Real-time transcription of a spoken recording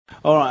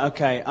All right,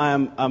 okay.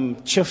 I'm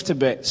chuffed to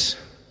bits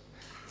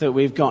that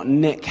we've got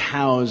Nick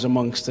Howes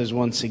amongst us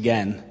once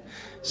again.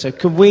 So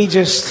could we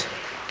just...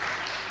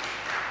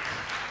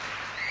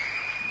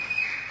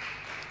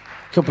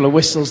 A couple of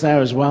whistles there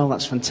as well.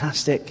 That's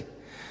fantastic.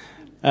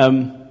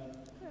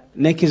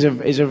 Nick is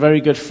a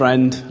very good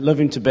friend. Love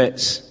him to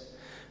bits.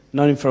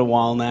 Known him for a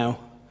while now.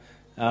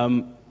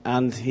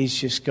 And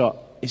he's got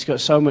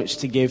so much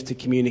to give, to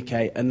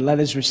communicate. And let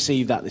us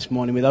receive that this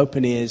morning with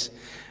open ears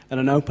and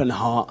an open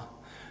heart.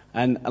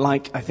 And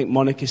like I think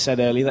Monica said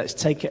earlier, let's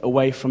take it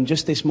away from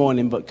just this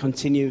morning, but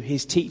continue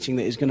his teaching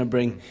that he's going to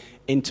bring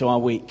into our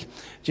week.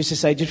 Just to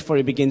say, just before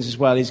he begins as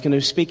well, he's going to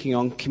be speaking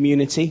on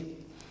community.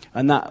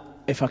 And that,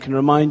 if I can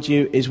remind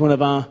you, is one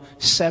of our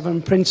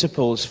 7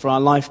 principles for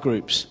our life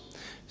groups.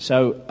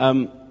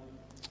 So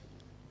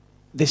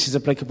this is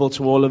applicable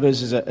to all of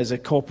us as a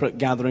corporate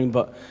gathering,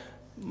 but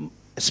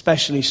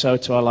especially so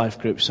to our life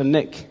groups. So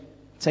Nick,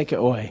 take it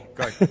away.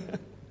 Great.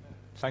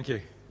 Thank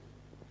you.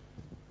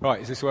 Right,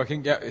 is this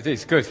working? Yeah, it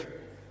is. Good.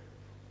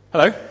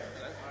 Hello.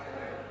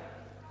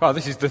 Well,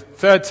 this is the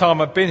 3rd time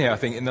I've been here, I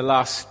think, in the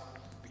last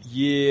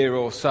year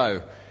or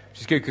so, which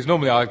is good because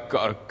normally I've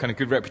got a kind of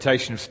good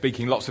reputation of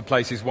speaking lots of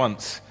places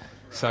once.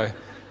 So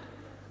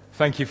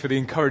thank you for the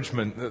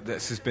encouragement that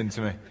this has been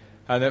to me.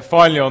 And then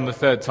finally on the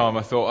 3rd time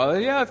I thought, oh,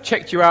 yeah, I've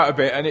checked you out a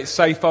bit and it's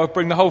safe. I'll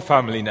bring the whole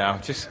family now.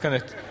 Just kind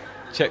of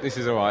check this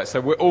is all right. So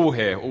we're all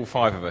here, all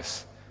 5 of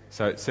us.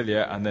 So it's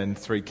Celia and then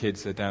 3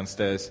 kids are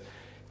downstairs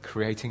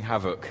creating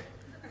havoc.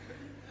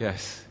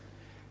 Yes,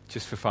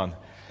 just for fun.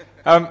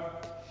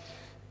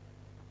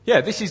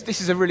 Yeah, this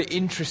is a really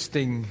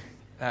interesting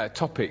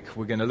topic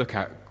we're going to look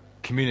at,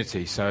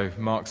 community. So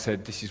Mark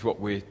said, this is what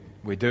we're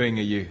doing.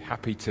 Are you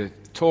happy to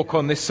talk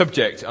on this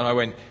subject? And I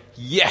went,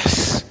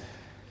 yes.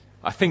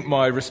 I think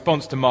my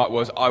response to Mark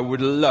was, I would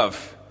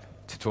love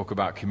to talk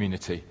about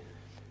community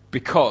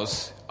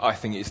because I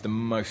think it's the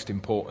most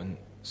important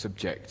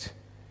subject.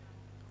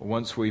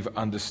 Once we've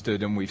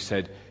understood and we've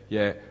said,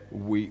 yeah,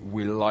 we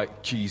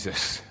like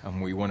Jesus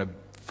and we want to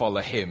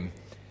follow him,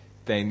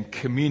 then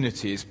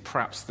community is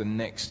perhaps the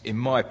next, in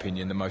my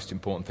opinion, the most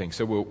important thing.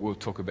 So we'll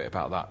talk a bit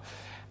about that.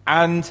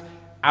 And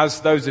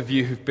as those of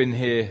you who've been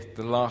here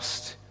the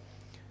last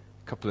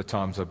couple of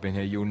times I've been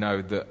here, you'll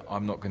know that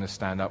I'm not going to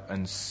stand up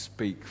and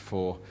speak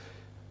for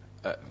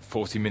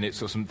 40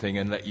 minutes or something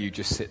and let you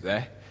just sit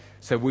there.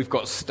 So we've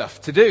got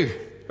stuff to do.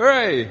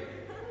 Hooray!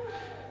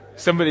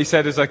 Somebody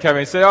said as I came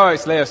in, said, oh,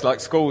 it's less like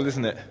school,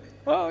 isn't it?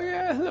 Well,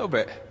 yeah, a little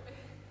bit.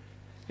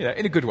 You know,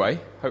 in a good way,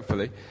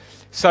 hopefully.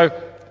 So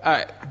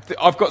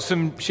I've got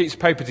some sheets of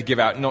paper to give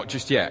out, not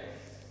just yet.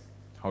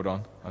 Hold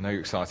on, I know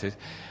you're excited.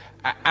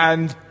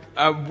 And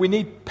we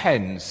need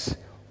pens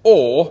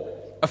or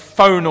a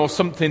phone or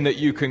something that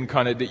you can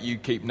that you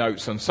keep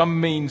notes on, some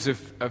means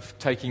of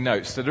taking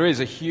notes. So there is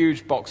a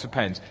huge box of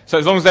pens. So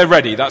as long as they're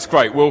ready, that's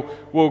great.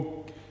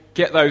 We'll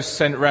get those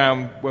sent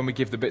around when we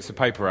give the bits of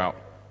paper out.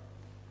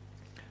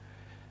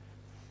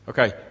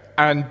 Okay,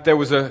 and there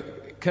was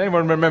can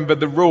anyone remember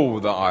the rule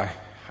that I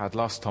had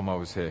last time I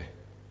was here?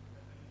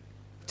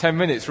 10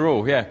 minutes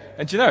rule, yeah.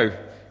 And do you know,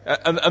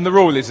 and the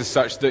rule is as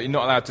such that you're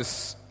not allowed to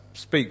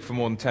speak for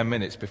more than 10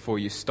 minutes before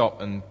you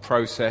stop and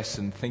process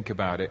and think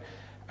about it.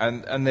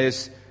 And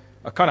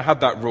I kind of had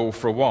that rule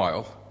for a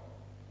while,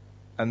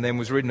 and then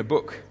was reading a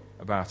book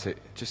about it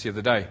just the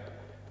other day,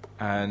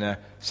 and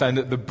saying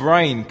that the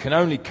brain can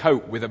only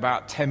cope with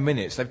about 10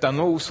 minutes. They've done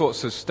all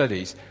sorts of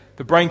studies.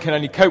 The brain can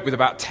only cope with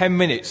about 10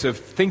 minutes of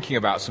thinking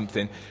about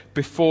something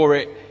before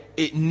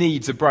it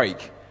needs a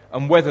break.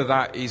 And whether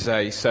that is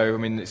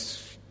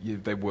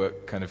they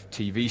work kind of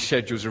TV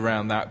schedules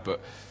around that,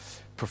 but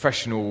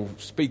professional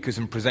speakers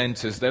and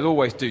presenters, they'll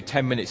always do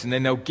 10 minutes and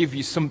then they'll give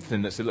you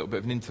something that's a little bit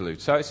of an interlude.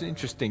 So it's an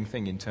interesting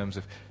thing in terms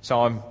of,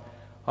 so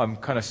I'm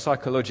kind of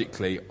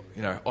psychologically,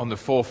 on the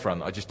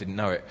forefront. I just didn't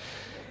know it.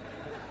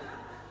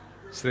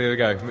 So there we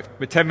go.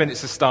 My 10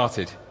 minutes has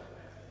started.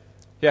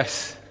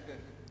 Yes.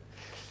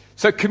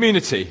 So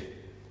community.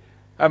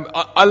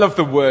 I love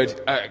the word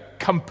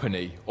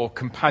company or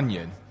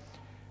companion,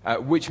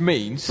 which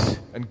means,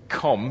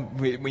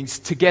 means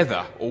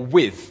together or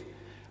with.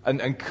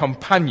 And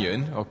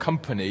companion or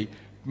company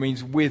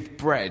means with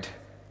bread,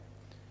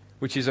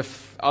 which is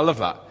I love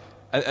that.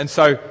 And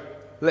so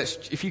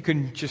if you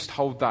can just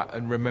hold that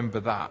and remember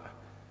that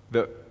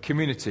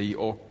community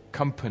or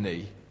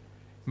company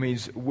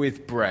means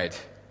with bread,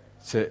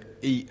 to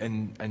eat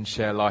and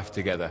share life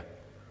together.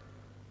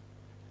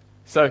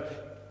 So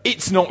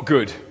it's not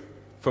good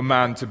for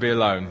man to be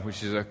alone,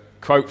 which is a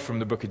quote from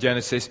the book of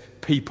Genesis.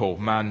 People,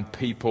 man,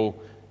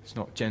 people. It's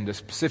not gender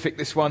specific,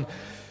 this one.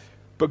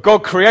 But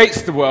God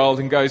creates the world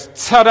and goes,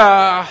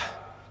 ta-da!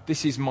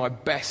 This is my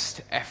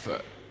best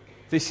effort.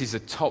 This is a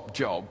top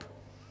job.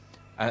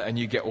 And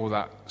you get all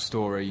that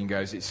story and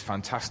goes, it's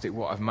fantastic.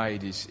 What I've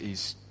made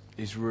is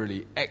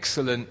really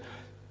excellent.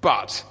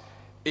 But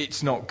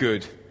it's not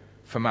good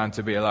for man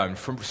to be alone.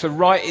 So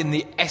right in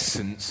the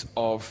essence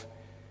of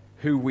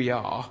who we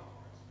are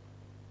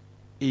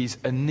is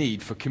a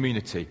need for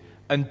community.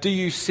 And do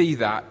you see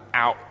that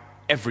out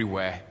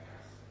everywhere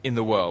in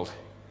the world?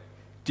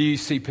 Do you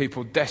see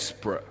people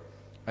desperate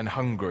and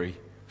hungry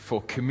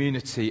for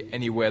community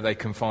anywhere they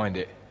can find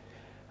it?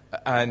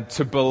 And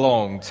to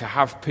belong, to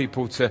have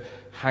people to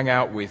hang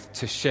out with,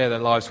 to share their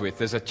lives with.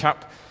 There's a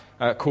chap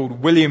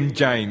called William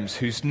James,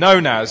 who's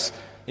known as,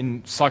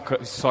 in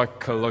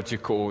psychology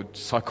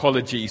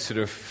sort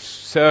of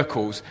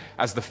circles,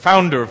 as the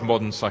founder of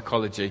modern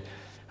psychology.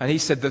 And he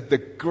said that the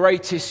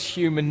greatest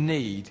human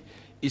need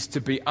is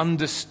to be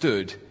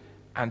understood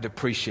and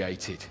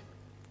appreciated.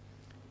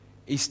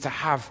 Is to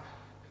have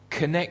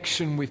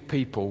connection with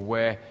people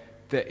where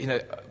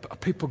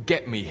people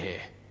get me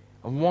here.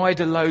 And why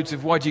do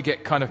you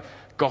get kind of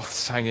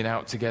goths hanging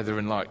out together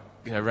and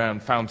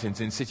around fountains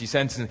in city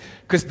centres?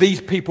 Because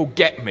these people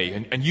get me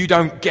and you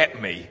don't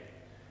get me.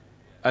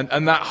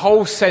 And that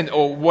whole sense,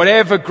 or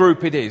whatever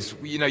group it is,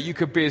 you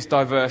could be as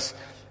diverse.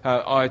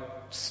 I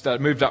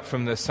moved up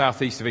from the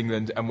southeast of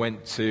England and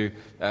went to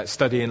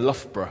study in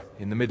Loughborough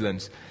in the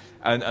Midlands.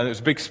 And it was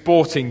a big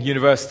sporting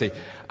university.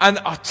 And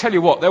I'll tell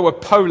you what, there were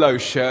polo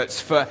shirts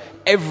for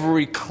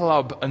every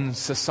club and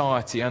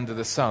society under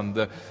the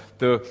sun.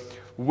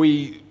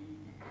 We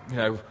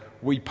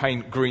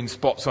paint green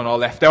spots on our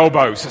left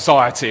elbow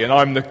society, and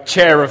I'm the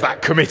chair of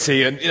that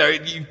committee. And,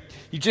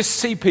 you just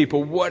see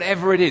people,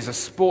 whatever it is, a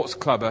sports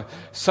club, a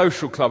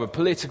social club, a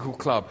political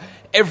club,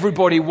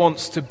 everybody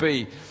wants to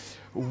be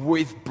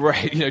with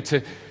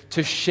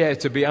to share,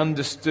 to be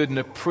understood and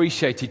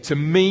appreciated, to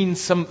mean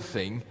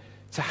something,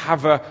 to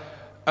have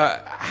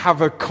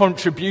a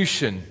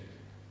contribution,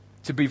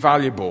 to be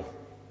valuable.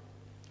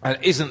 And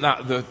isn't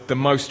that the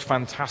most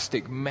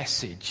fantastic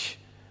message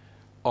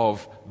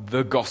of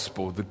the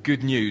gospel, the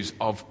good news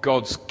of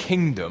God's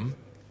kingdom,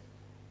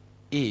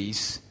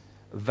 is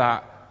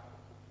that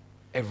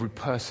every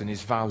person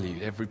is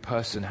valued, every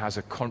person has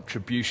a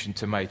contribution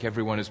to make,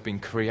 everyone has been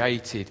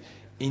created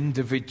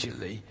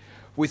individually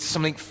with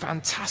something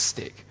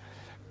fantastic.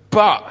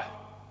 But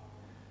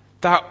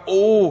that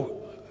all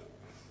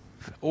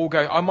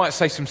go. I might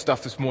say some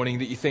stuff this morning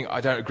that you think, I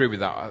don't agree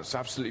with that. That's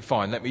absolutely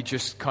fine. Let me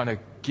just kind of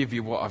give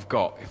you what I've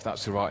got, if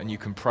that's all right, and you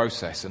can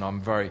process, and I'm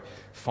very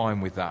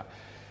fine with that.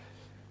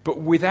 But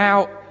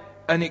without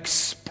an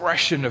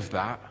expression of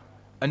that,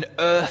 an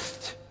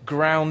earthed,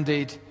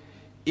 grounded,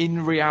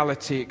 in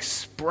reality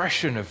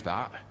expression of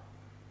that,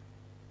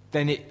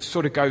 then it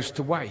sort of goes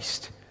to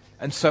waste.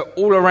 And so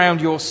all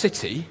around your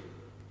city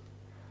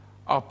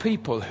are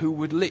people who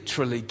would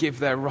literally give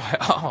their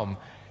right arm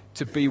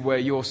to be where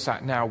you're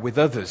sat now, with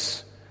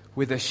others,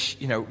 with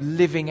a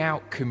living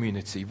out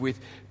community, with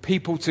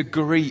people to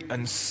greet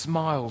and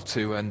smile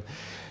to, and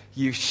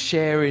you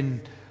sharing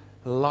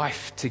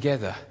life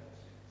together.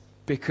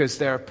 Because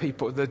there are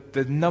people,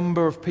 the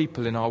number of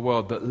people in our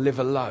world that live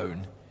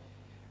alone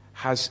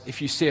has,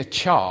 if you see a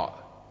chart,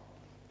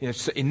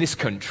 in this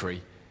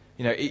country,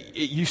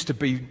 it used to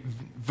be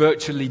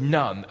virtually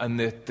none, and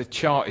the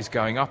chart is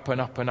going up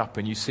and up and up,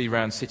 and you see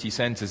around city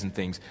centres and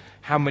things,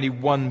 how many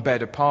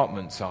one-bed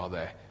apartments are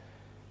there,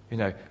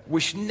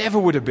 which never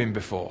would have been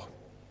before.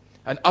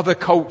 And other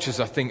cultures,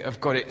 I think, have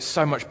got it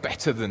so much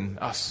better than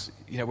us,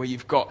 where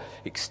you've got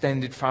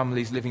extended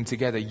families living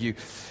together.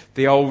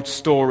 The old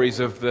stories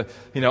of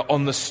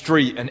on the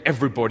street, and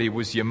everybody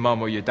was your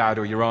mum or your dad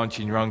or your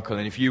auntie and your uncle,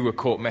 and if you were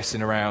caught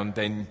messing around,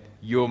 then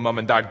your mum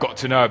and dad got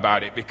to know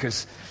about it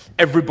because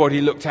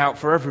everybody looked out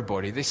for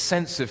everybody. This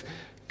sense of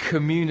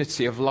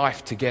community, of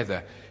life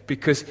together,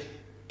 because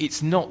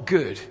it's not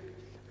good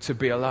to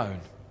be alone.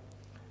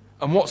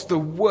 And what's the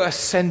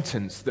worst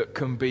sentence that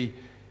can be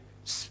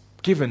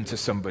given to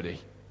somebody?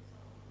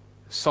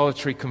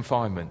 Solitary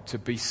confinement, to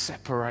be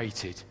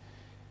separated.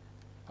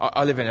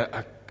 I live in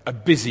a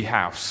busy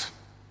house.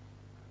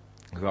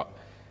 I've got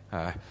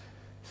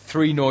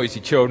 3 noisy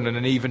children and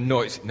an even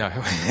noisy... No.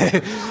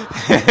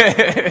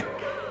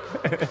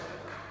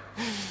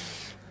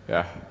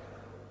 Yeah.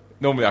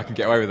 Normally I can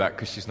get away with that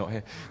because she's not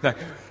here. No.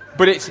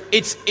 But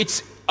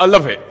it's I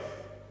love it.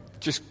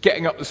 Just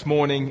getting up this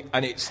morning,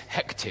 and it's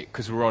hectic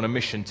because we're on a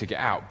mission to get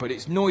out, but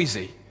it's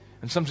noisy.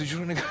 And sometimes you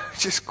want to go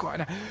just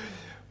quiet.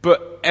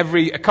 But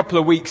a couple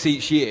of weeks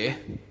each year,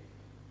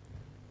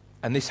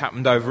 and this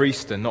happened over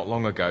Easter not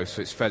long ago,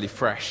 so it's fairly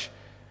fresh,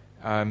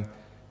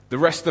 the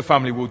rest of the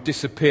family will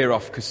disappear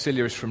off because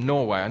Celia is from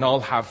Norway, and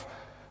I'll have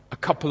a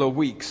couple of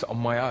weeks on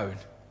my own.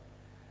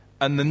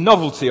 And the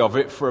novelty of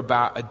it for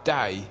about a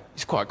day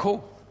is quite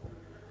cool.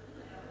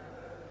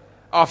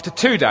 After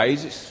 2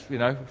 days, it's,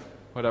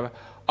 whatever.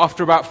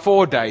 After about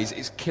 4 days,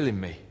 it's killing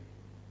me.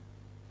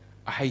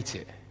 I hate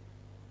it.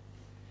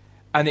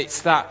 And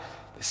it's that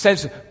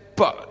sense of,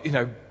 but,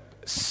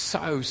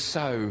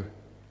 so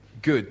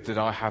good that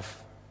I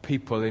have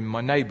people in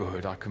my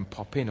neighbourhood I can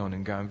pop in on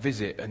and go and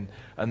visit,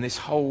 and this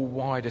whole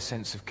wider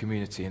sense of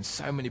community, and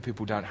so many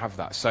people don't have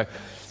that. So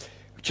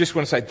just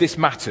want to say this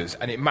matters,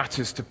 and it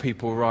matters to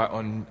people right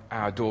on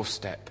our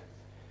doorstep,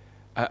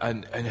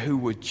 and who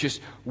would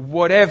just,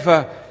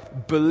 whatever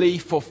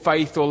belief or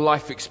faith or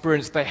life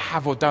experience they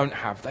have or don't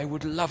have, they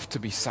would love to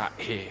be sat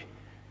here,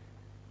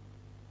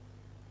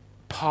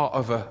 part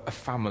of a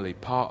family,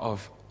 part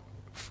of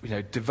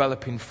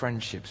developing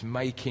friendships,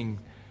 making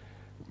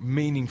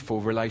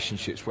meaningful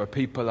relationships where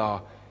people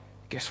are,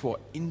 guess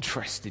what,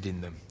 interested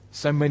in them.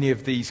 So many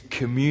of these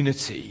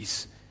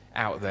communities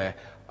out there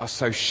are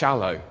so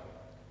shallow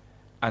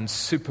and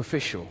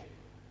superficial,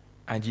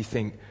 and you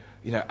think,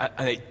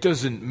 and it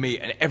doesn't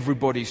meet, and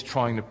everybody's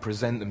trying to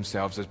present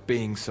themselves as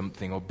being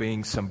something or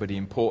being somebody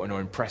important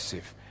or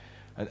impressive,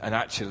 and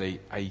actually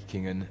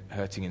aching and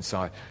hurting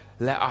inside.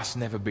 Let us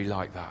never be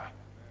like that.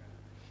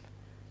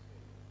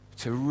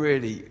 To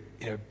really,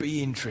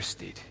 be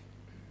interested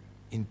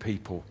in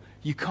people.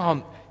 You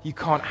can't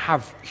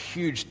have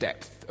huge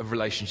depth of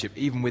relationship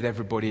even with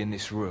everybody in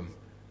this room,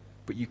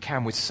 but you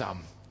can with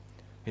some,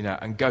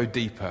 and go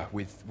deeper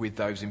with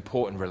those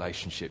important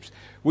relationships.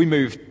 We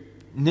moved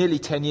nearly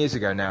 10 years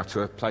ago now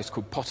to a place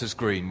called Potter's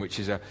Green, which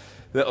is a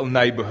little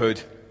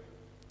neighbourhood,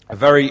 a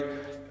very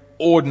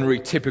ordinary,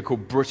 typical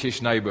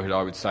British neighbourhood,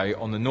 I would say,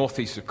 on the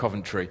northeast of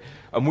Coventry.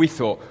 And we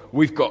thought,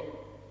 we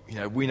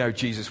know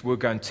Jesus, we'll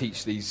go and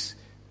teach these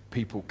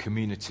people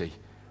community.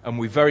 And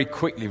we very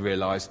quickly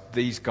realised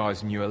these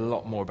guys knew a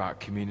lot more about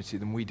community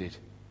than we did.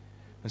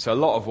 And so a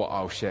lot of what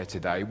I'll share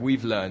today,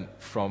 we've learned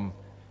from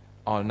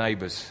our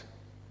neighbours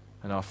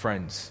and our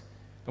friends.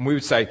 And we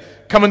would say,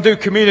 come and do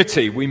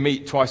community. We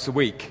meet twice a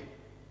week.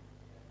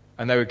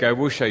 And they would go,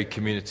 we'll show you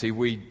community.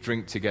 We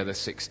drink together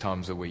 6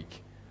 times a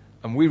week.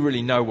 And we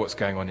really know what's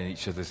going on in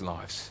each other's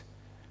lives.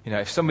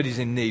 If somebody's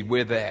in need,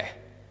 we're there.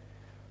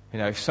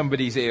 If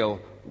somebody's ill,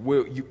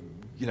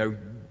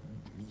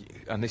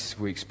 and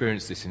we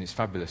experience this, and it's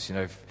fabulous.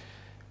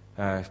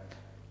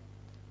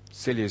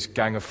 Celia's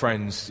gang of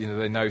friends,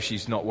 they know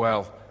she's not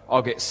well.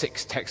 I'll get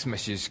 6 text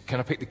messages. Can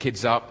I pick the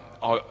kids up?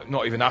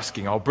 Not even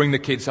asking. I'll bring the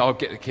kids. I'll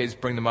get the kids,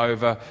 bring them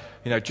over.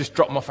 Just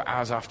drop them off at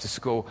hours after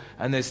school.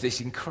 And there's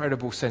this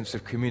incredible sense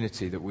of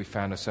community that we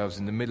found ourselves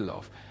in the middle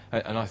of,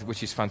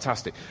 which is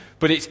fantastic.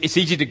 But it's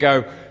easy to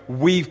go,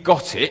 we've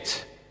got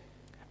it,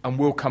 and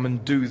we'll come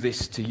and do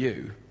this to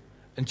you.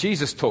 And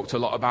Jesus talked a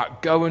lot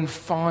about go and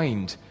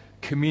find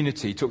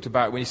community. He talked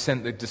about when he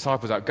sent the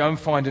disciples out, go and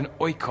find an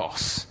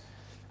oikos,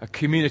 a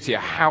community, a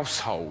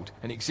household,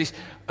 and exist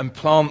and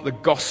plant the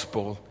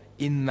gospel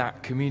in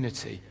that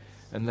community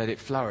and let it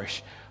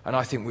flourish. And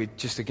I think we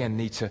just again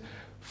need to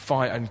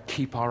find and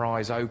keep our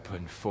eyes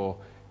open for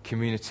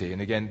community.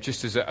 And again,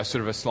 just as a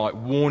sort of a slight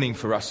warning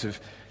for us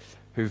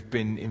who've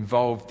been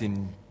involved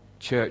in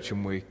church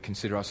and we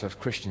consider ourselves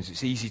Christians,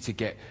 it's easy to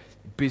get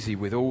busy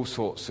with all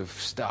sorts of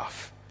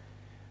stuff.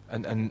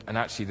 And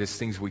actually there's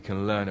things we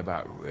can learn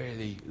about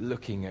really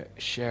looking at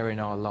sharing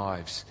our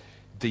lives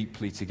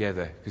deeply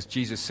together. Because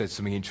Jesus said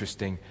something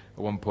interesting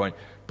at one point,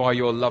 by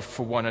your love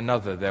for one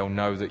another they'll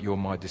know that you're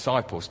my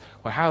disciples.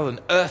 Well, how on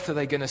earth are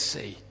they going to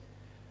see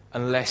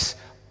unless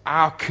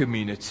our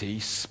community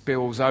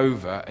spills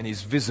over and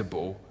is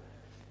visible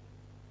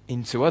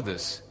into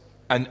others?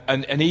 And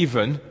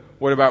even,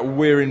 what about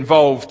we're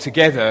involved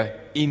together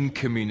in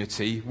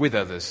community with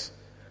others?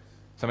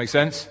 Does that make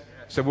sense?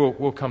 So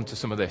we'll come to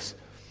some of this.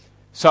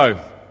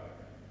 So,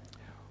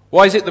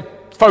 why is it the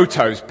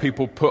photos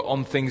people put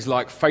on things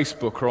like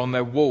Facebook or on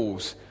their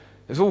walls?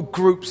 There's all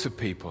groups of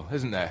people,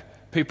 isn't there?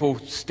 People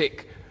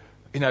stick,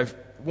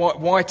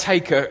 why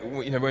take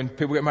when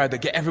people get married, they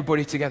get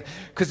everybody together.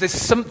 Because there's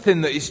something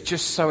that is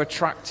just so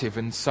attractive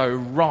and so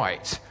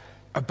right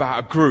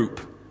about a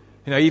group.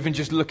 Even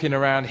just looking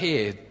around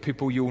here,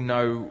 people you'll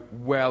know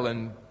well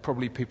and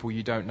probably people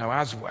you don't know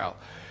as well.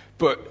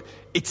 But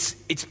it's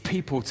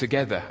people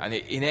together, and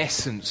it, in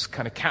essence,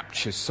 kind of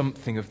captures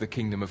something of the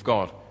kingdom of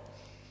God.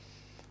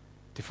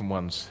 Different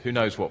ones. Who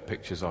knows what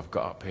pictures I've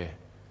got up here?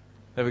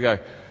 There we go.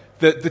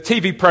 The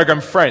TV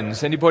program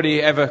Friends.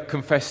 Anybody ever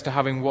confess to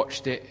having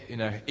watched it?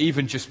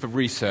 Even just for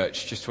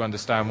research, just to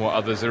understand what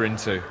others are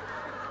into.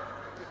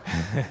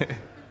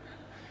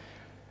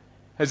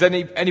 Has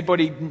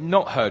anybody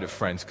not heard of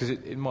Friends? Because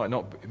it might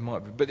not, it might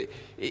be. But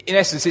in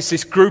essence, it's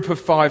this group of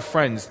 5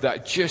 friends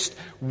that just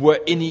were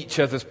in each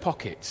other's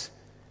pockets.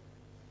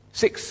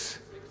 6.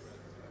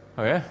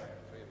 Oh, yeah?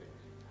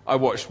 I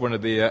watched one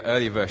of the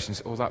earlier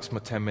versions. Oh, that's my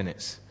 10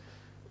 minutes.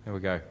 There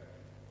we go.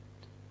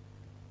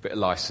 Bit of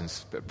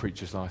license, bit of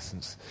preacher's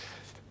license.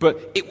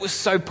 But it was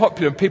so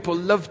popular, and people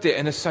loved it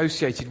and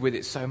associated with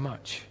it so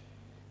much.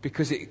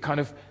 Because it kind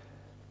of...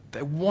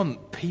 They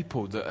want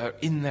people that are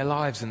in their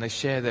lives and they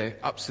share their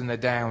ups and their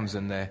downs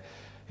and their,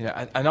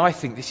 and I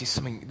think this is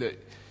something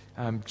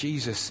that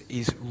Jesus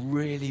is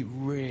really,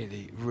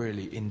 really,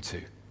 really into.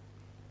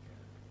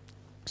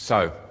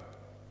 So,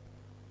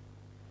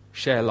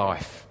 share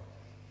life.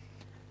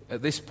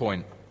 At this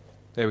point,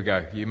 there we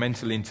go, your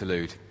mental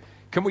interlude.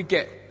 Can we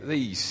get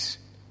these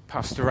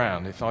passed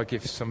around? If I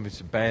give somebody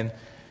to Ben,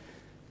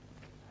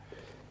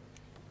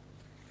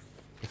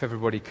 if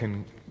everybody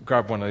can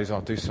grab one of these,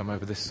 I'll do some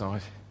over this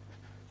side.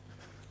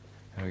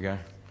 There we go.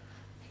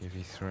 Give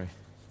you 3.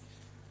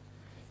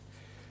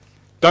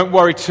 Don't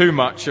worry too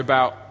much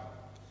about,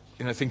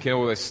 thinking,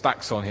 oh, there's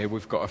stacks on here.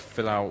 We've got to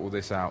fill all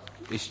this out.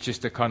 It's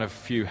just a kind of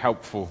few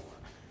helpful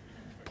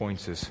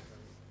pointers.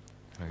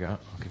 There we go.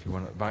 I'll give you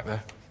one at the back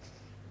there.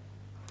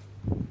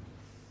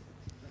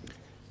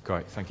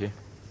 Great, thank you.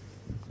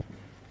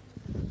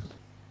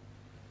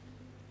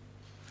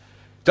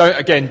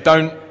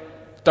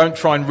 Don't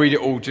try and read it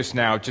all just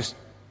now. Just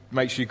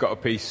make sure you've got a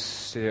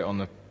piece,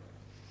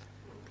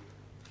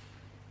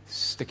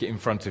 stick it in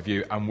front of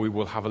you, and we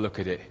will have a look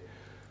at it.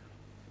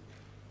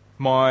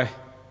 My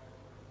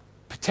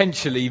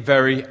potentially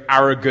very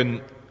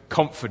arrogant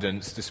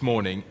confidence this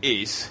morning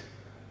is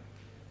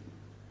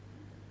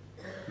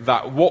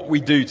that what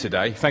we do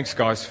today... Thanks,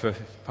 guys, for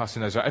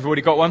passing those out.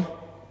 Everybody got one?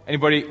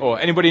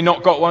 Anybody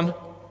not got one?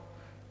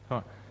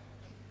 Oh.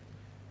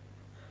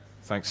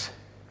 Thanks.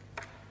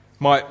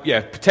 My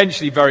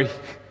potentially very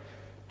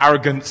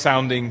arrogant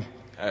sounding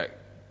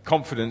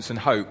confidence and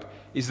hope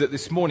is that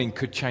this morning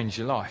could change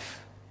your life.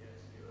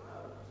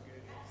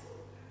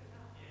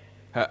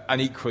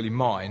 And equally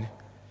mine,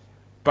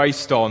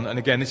 based on, and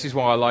again, this is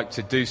why I like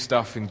to do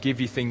stuff and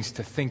give you things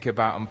to think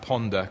about and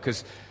ponder,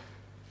 because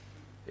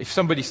if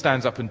somebody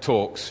stands up and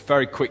talks,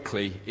 very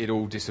quickly it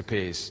all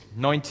disappears.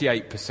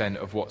 98%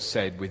 of what's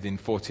said within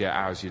 48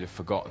 hours you'd have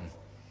forgotten.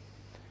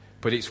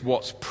 But it's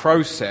what's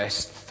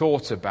processed,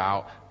 thought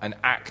about, and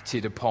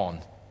acted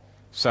upon.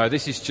 So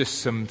this is just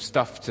some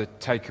stuff to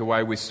take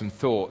away with some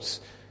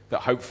thoughts that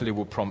hopefully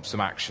will prompt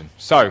some action.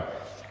 So,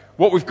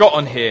 what we've got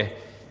on here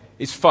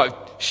is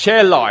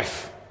share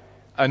life.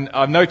 And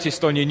I've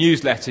noticed on your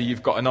newsletter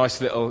you've got a nice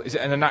little, is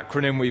it an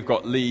acronym where you've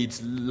got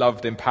leads,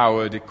 loved,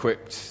 empowered,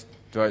 equipped?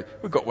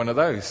 We've got one of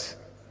those.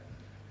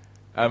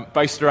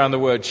 Based around the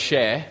word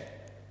share.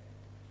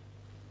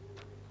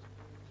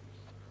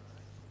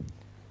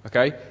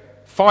 Okay?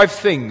 5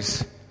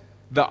 things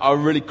that are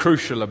really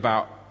crucial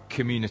about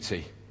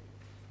community.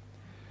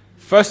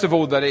 First of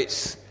all, that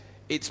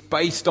it's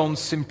based on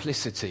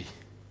simplicity.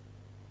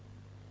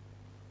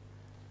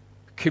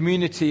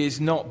 Community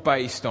is not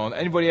based on...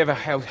 Anybody ever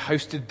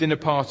hosted a dinner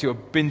party or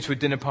been to a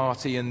dinner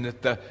party and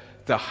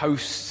the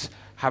hosts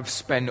have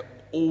spent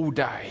all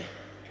day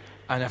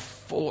and a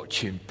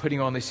fortune putting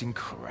on this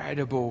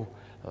incredible,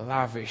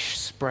 lavish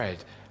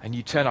spread, and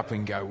you turn up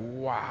and go,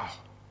 wow.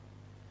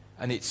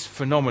 And it's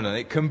phenomenal.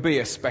 It can be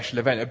a special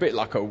event, a bit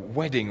like a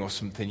wedding or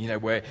something,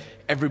 where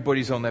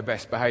everybody's on their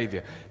best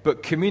behavior.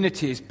 But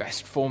community is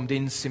best formed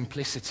in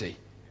simplicity.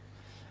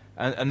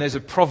 And there's a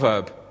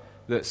proverb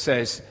that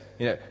says,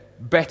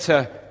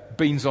 better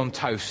beans on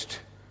toast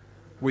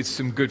with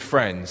some good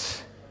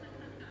friends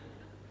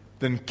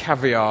than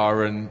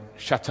caviar and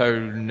Chateau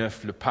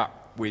Neuf-le-Pape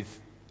with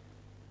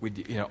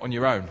on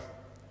your own.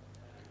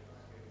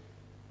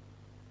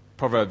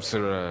 Proverbs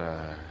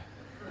are...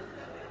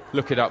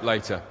 look it up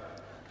later.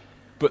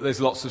 But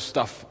there's lots of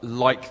stuff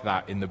like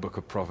that in the book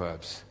of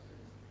Proverbs.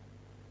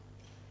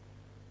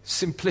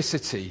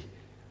 Simplicity,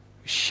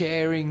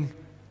 sharing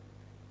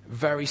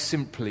very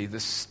simply the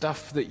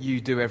stuff that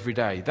you do every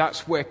day.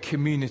 That's where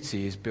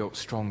community is built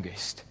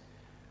strongest.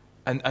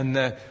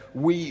 And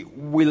we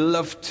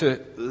love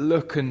to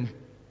look and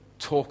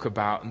talk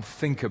about and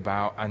think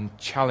about and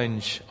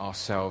challenge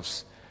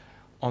ourselves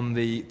on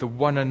the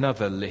one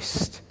another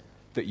list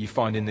that you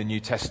find in the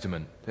New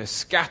Testament. They're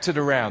scattered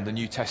around the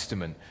New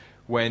Testament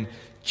when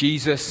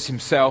Jesus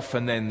himself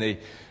and then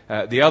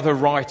the other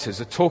writers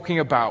are talking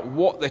about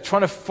what they're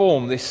trying to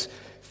form this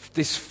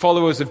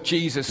followers of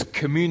Jesus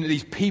community,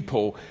 these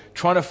people,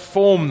 trying to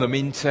form them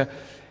into,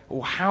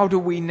 well, how do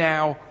we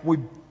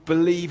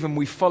believe and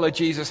we follow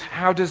Jesus,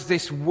 how does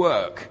this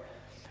work?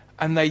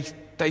 And they're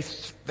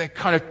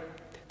kind of,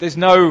 there's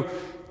no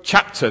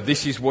chapter,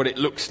 this is what it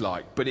looks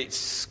like, but it's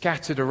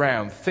scattered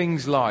around.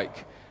 Things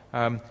like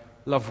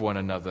love one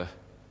another,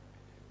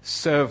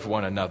 serve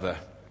one another,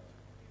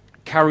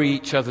 carry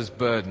each other's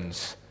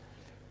burdens,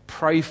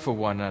 pray for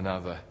one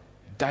another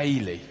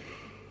daily.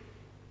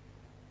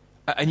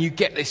 And you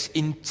get this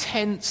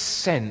intense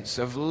sense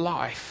of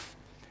life,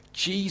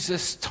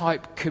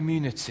 Jesus-type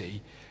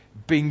community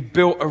being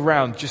built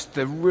around just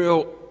the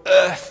real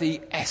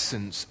earthy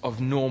essence of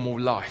normal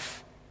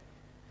life.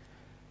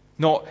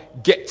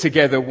 Not get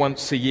together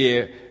once a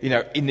year,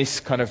 in this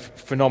kind of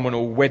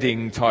phenomenal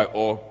wedding type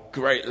or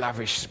great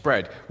lavish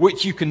spread,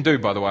 which you can do,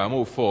 by the way. I'm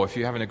all for. If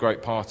you're having a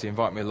great party,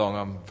 invite me along.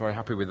 I'm very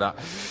happy with that.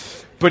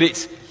 But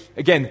it's,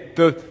 again,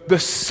 the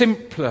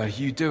simpler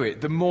you do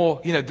it, the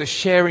more, the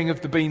sharing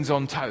of the beans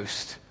on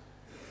toast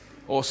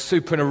or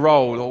soup and a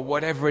roll or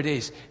whatever it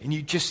is.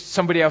 And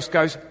somebody else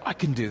goes, I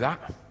can do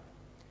that.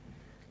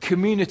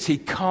 Community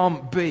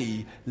can't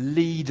be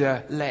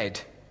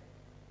leader-led.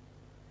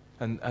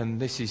 And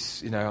this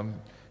is,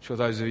 I'm sure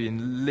those of you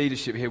in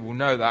leadership here will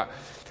know that.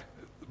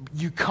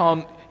 You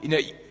can't,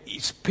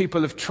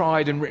 people have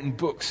tried and written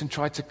books and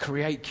tried to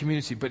create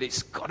community, but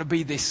it's got to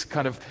be this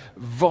kind of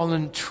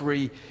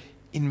voluntary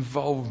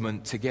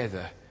involvement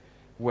together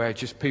where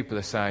just people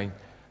are saying,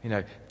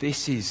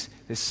 there's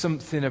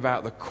something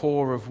about the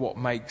core of what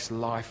makes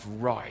life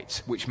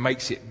right, which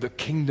makes it the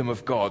kingdom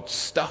of God,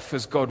 stuff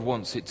as God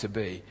wants it to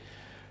be.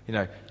 Do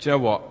you know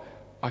what?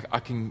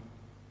 I can,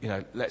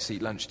 let's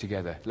eat lunch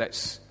together.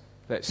 Let's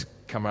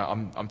come out.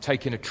 I'm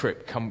taking a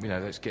trip. Come,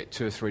 let's get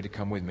 2 or 3 to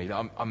come with me.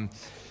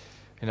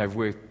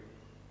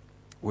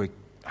 We're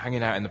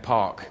hanging out in the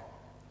park.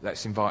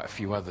 Let's invite a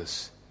few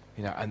others.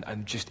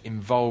 And just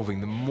involving.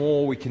 The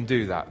more we can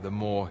do that, the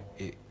more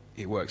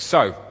it works.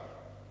 So,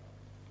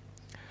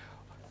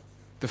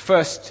 the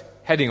first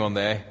heading on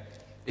there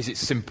is it's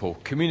simple.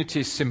 Community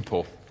is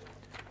simple.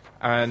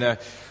 And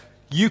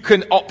you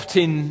can opt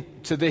in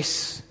to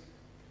this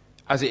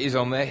as it is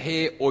on there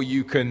here, or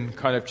you can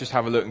kind of just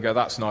have a look and go,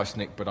 that's nice,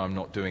 Nick, but I'm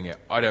not doing it.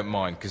 I don't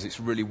mind, because it's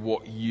really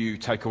what you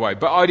take away.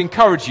 But I'd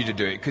encourage you to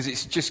do it, because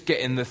it's just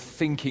getting the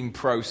thinking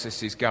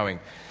processes going.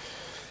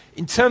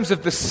 In terms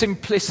of the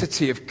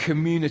simplicity of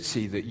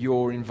community that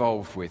you're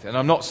involved with, and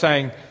I'm not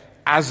saying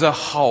as a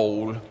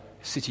whole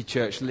City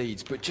Church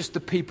Leeds, but just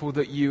the people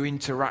that you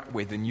interact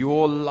with and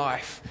your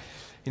life,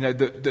 you know,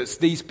 that's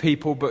these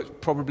people, but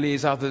probably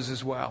is others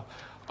as well.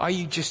 Are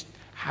you just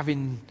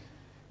having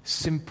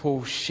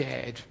simple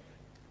shared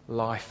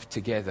life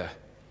together?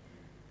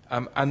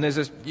 And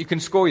you can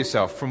score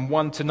yourself from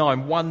 1 to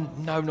 9.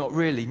 1, no, not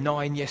really.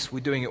 9, yes,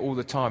 we're doing it all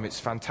the time. It's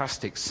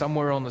fantastic.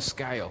 Somewhere on the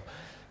scale.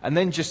 And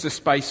then just a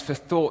space for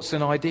thoughts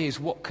and ideas.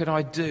 What could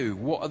I do?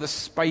 What are the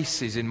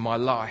spaces in my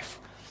life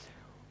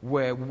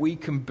where we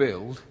can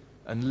build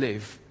and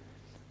live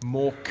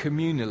more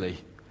communally?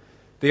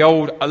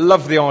 I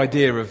love the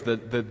idea of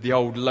the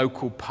old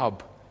local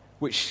pub,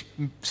 which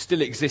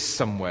still exists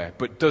somewhere,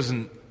 but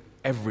doesn't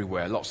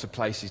everywhere. Lots of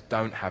places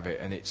don't have it,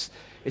 and it's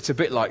a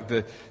bit like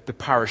the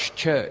parish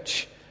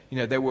church. You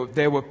know,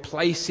 there were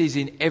places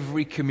in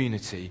every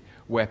community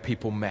where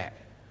people met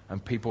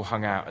and people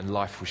hung out and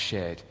life was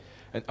shared.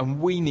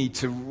 And we need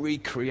to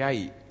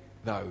recreate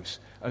those,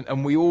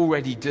 and we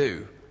already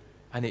do.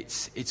 And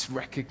it's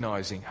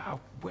recognising,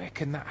 where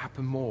can that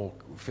happen more?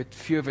 For a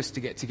few of us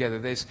to get together,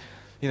 there's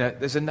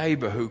a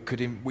neighbour who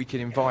we could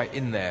invite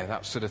in there,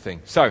 that sort of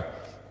thing. So,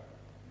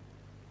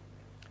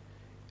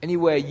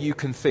 anywhere you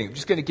can think. I'm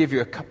just going to give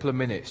you a couple of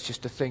minutes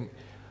just to think,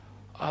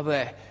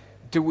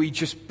 do we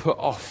just put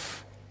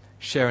off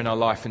sharing our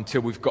life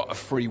until we've got a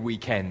free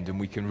weekend and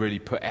we can really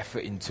put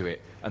effort into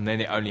it, and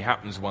then it only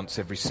happens once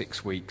every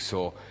 6 weeks?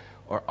 Or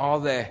are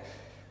there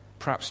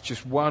perhaps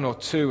just 1 or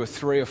 2 or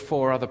 3 or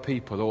 4 other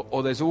people,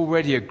 or there's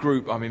already a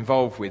group I'm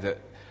involved with at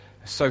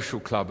a social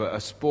club, a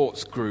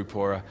sports group,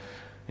 or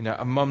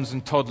a mums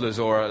and toddlers,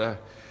 or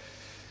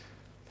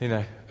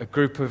a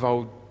group of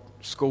old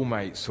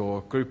schoolmates, or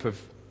a group of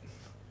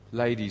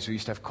ladies who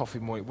used to have coffee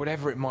morning,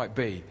 whatever it might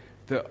be,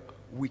 that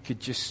we could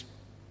just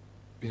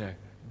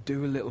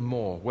do a little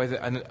more.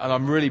 And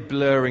I'm really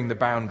blurring the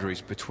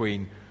boundaries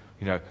between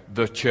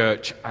the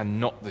church and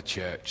not the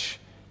church,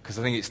 because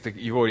I think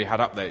you've already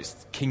had up there,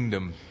 it's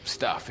kingdom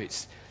stuff.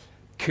 It's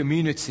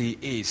community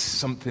is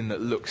something that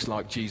looks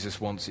like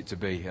Jesus wants it to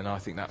be, and I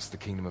think that's the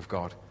kingdom of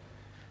God.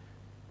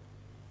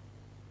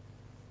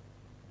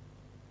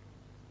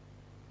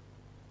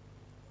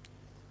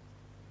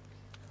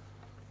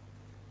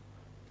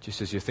 Just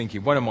as you're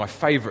thinking, one of my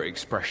favourite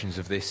expressions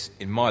of this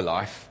in my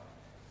life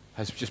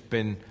has just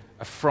been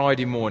a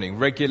Friday morning,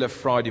 regular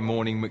Friday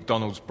morning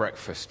McDonald's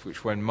breakfast,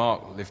 which when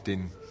Mark lived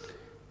in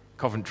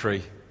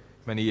Coventry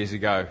many years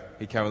ago,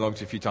 he came along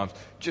to a few times.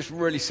 Just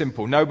really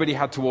simple. Nobody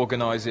had to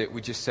organise it.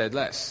 We just said,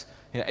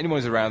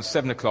 anyone's around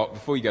 7 o'clock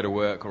before you go to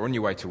work or on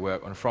your way to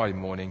work on a Friday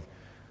morning.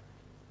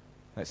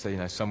 Let's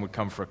say, some would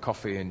come for a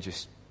coffee and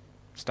just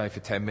stay for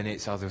 10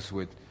 minutes. Others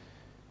would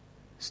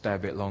stay a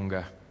bit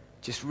longer.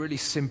 Just really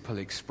simple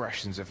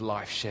expressions of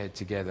life shared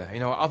together.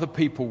 Other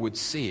people would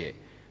see it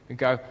and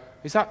go,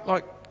 is that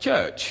like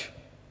church?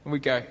 And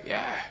we'd go,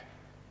 yeah.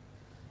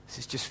 This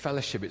is just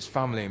fellowship, it's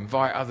family.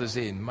 Invite others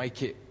in,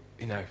 make it,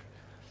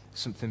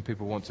 something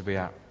people want to be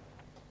at.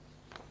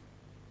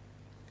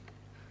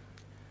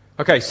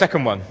 Okay,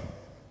 second one.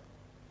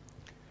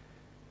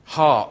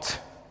 Heart.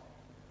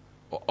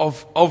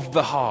 Of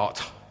the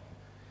heart.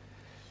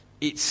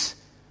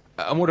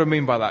 And what do I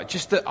mean by that?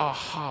 Just that our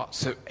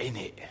hearts are in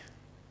it.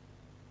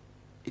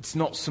 It's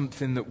not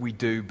something that we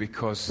do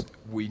because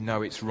we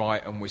know it's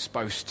right and we're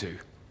supposed to.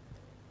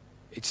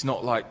 It's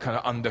not like kind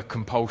of under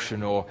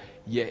compulsion or,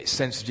 it's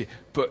sensitive.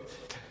 But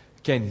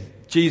again,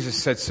 Jesus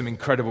said some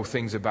incredible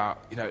things about,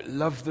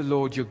 love the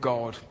Lord your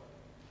God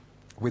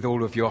with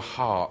all of your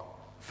heart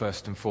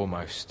first and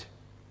foremost.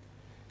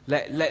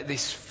 Let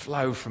this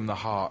flow from the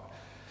heart.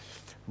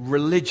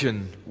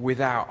 Religion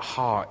without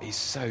heart is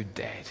so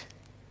dead.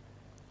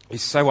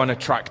 It's so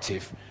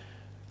unattractive.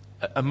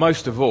 And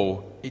most of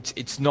all,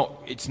 it's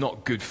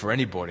not good for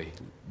anybody.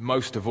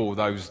 Most of all,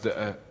 those that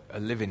are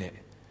living it.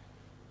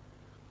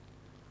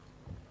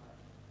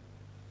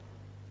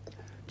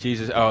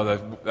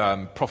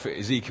 The prophet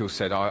Ezekiel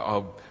said,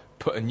 I'll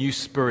put a new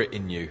spirit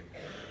in you,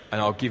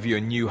 and I'll give you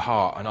a new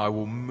heart, and I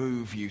will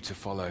move you to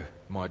follow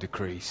my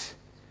decrees.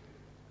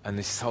 And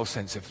this whole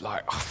sense of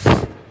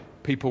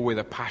people with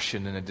a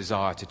passion and a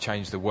desire to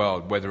change the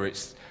world, whether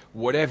it's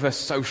whatever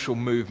social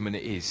movement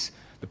it is.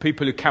 The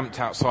people who camped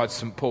outside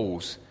St.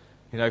 Paul's,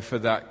 for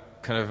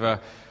that kind of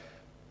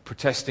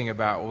protesting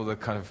about all the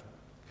kind of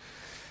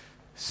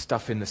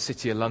stuff in the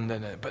city of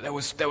London. But there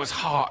was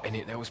heart in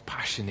it. There was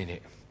passion in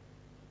it.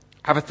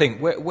 Have a think.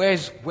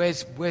 Where's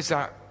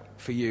that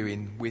for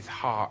you with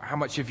heart? How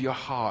much of your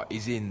heart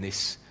is in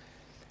this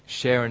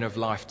sharing of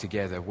life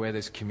together, where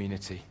there's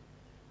community?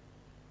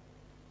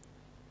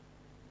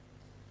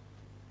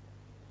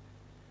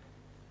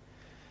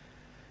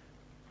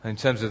 And in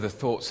terms of the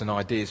thoughts and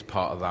ideas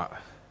part of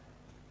that,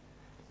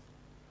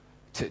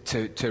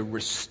 to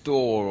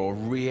restore or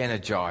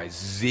re-energize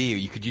zeal,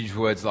 you could use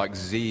words like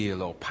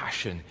zeal or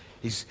passion,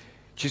 is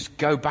just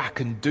go back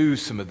and do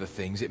some of the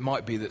things. It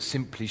might be that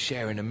simply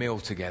sharing a meal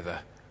together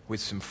with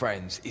some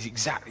friends is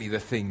exactly the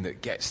thing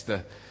that gets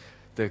the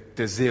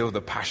zeal,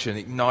 the passion,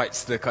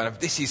 ignites the kind of,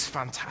 this is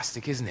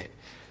fantastic, isn't it?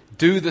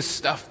 Do the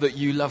stuff that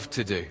you love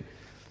to do.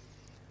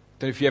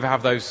 Don't know if you ever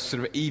have those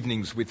sort of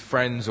evenings with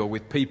friends or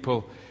with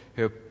people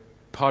who are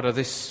part of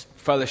this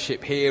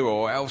fellowship here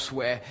or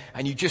elsewhere,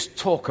 and you just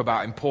talk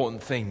about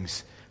important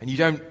things, and you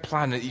don't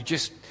plan it, you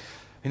just,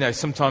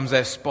 sometimes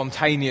they're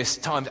spontaneous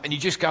times, and you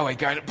just go away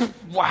going,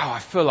 wow, I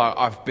feel like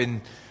I've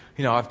been,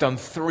 I've done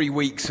 3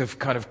 weeks of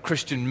kind of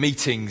Christian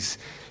meetings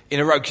in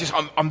a row. Just,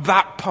 I'm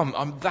that pumped,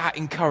 I'm that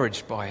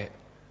encouraged by it,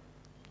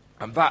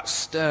 I'm that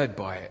stirred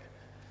by it.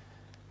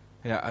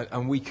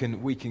 And we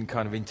can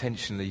kind of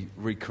intentionally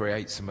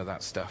recreate some of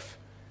that stuff.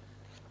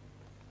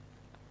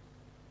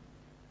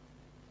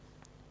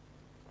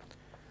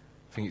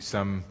 I think it's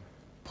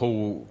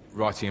Paul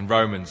writing in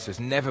Romans says,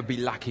 never be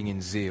lacking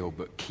in zeal,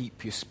 but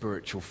keep your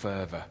spiritual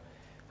fervour.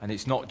 And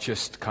it's not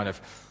just kind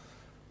of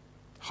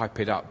hype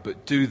it up,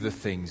 but do the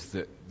things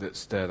that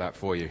stir that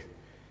for you.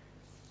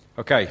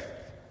 Okay,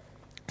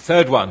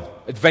 third one,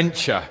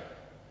 adventure.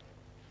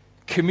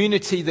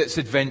 Community that's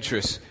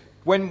adventurous.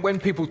 When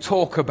people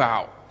talk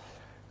about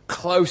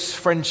close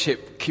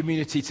friendship,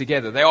 community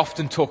together, they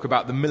often talk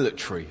about the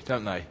military,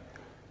 don't they?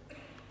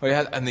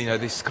 And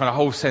this kind of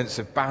whole sense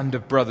of band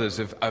of brothers,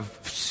 of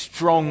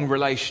strong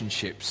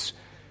relationships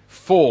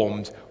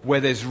formed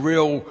where there's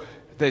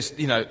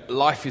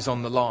life is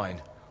on the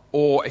line.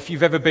 Or if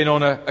you've ever been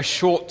on a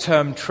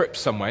short-term trip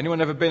somewhere,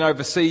 anyone ever been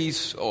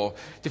overseas or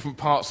different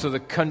parts of the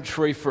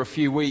country for a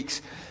few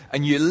weeks,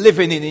 and you're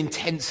living in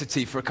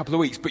intensity for a couple of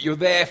weeks, but you're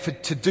there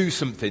to do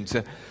something,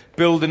 to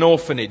build an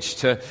orphanage,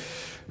 to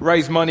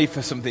raise money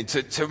for something,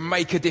 to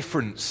make a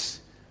difference.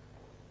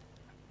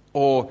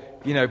 Or,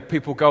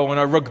 people go on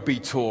a rugby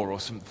tour or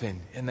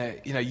something,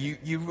 and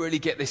you really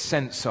get this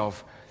sense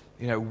of,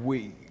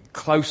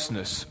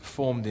 closeness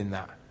formed in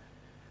that.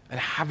 And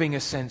having a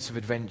sense of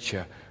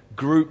adventure,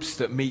 groups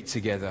that meet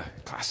together,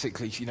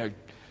 classically,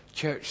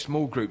 church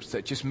small groups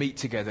that just meet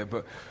together,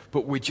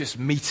 but we're just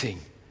meeting.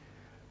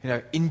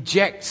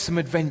 Inject some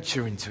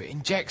adventure into it.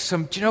 Inject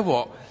some, do you know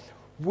what?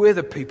 We're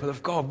the people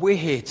of God. We're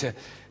here to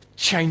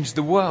change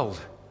the world.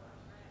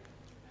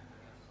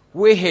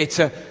 We're here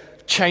to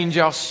change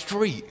our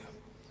street.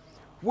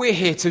 We're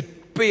here to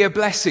be a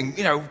blessing.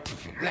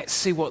 Let's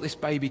see what this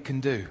baby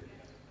can do.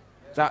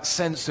 That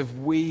sense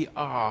of we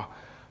are,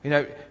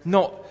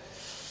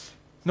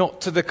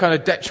 not to the kind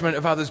of detriment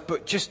of others,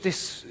 but just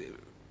this,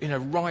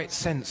 right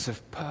sense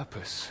of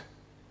purpose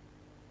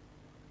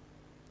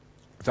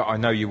that I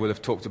know you will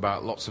have talked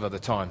about lots of other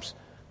times.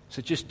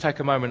 So just take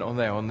a moment on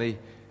there, on the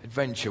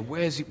adventure.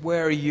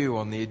 Where are you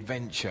on the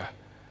adventure?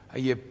 Are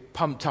you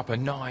pumped up a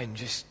 9?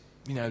 Just,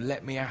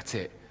 let me at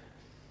it.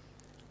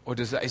 Or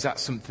is that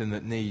something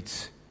that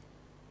needs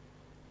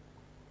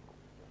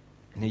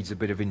a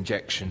bit of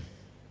injection?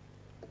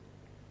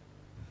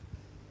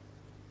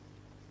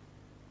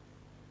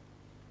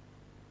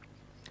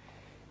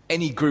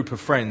 Any group of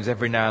friends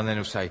every now and then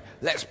will say,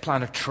 let's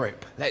plan a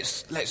trip.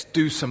 Let's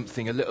do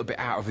something a little bit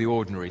out of the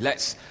ordinary.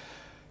 Let's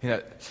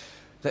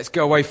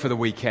go away for the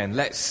weekend.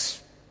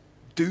 Let's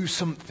do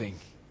something.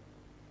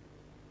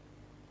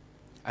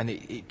 And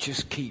it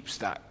just keeps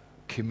that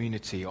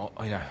community,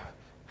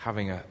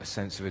 having a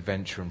sense of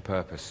adventure and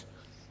purpose.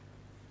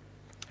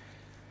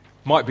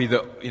 Might be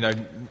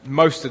that,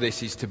 most of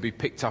this is to be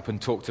picked up and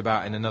talked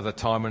about in another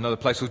time or another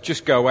place. We'll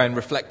just go away and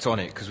reflect on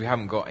it because we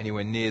haven't got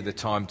anywhere near the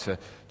time to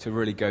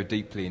really go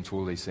deeply into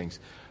all these things.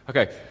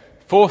 Okay,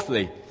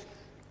 fourthly,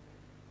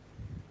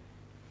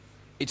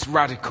 it's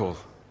radical.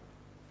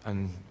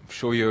 And I'm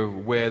sure you're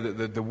aware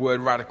that the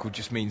word radical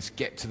just means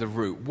get to the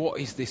root. What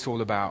is this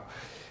all about?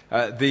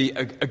 A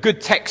good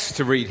text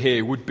to read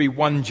here would be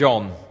 1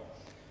 John.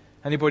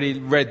 Anybody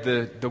read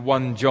the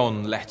 1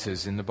 John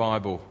letters in the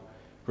Bible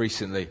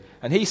recently?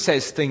 And he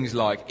says things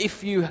like,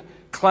 if you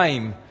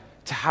claim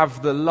to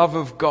have the love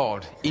of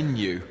God in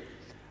you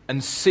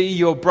and see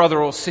your brother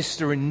or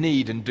sister in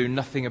need and do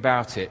nothing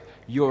about it,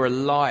 you're a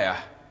liar.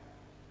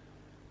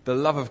 The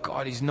love of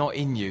God is not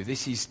in you.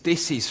 This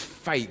is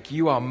fake.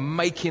 You are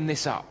making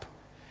this up.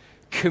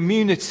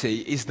 Community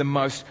is the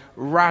most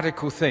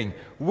radical thing.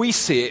 We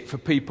see it for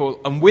people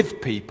and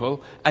with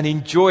people and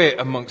enjoy it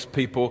amongst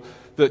people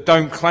that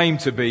don't claim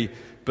to be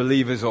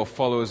believers or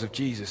followers of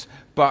Jesus.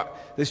 But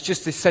there's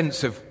just this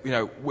sense of,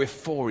 we're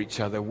for each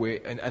other.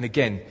 And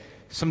again,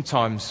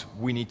 sometimes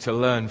we need to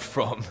learn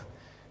from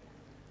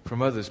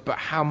others. But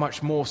how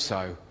much more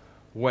so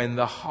when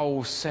the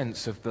whole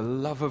sense of the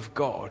love of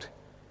God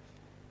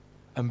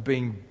and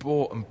being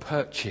bought and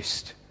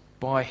purchased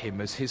by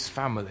him as his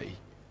family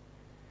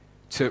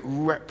to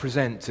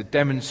represent, to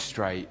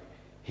demonstrate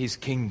his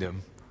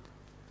kingdom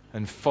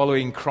and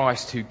following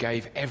Christ who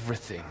gave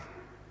everything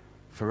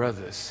for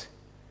others.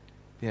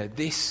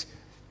 This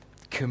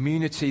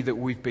community that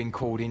we've been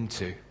called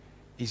into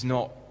is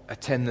not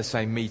attend the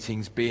same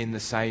meetings, be in the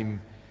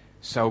same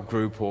cell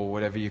group or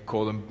whatever you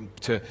call them,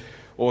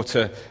 or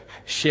to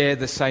share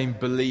the same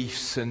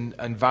beliefs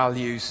and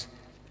values.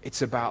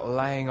 It's about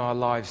laying our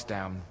lives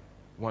down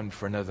one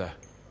for another.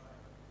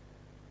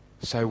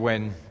 So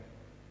when,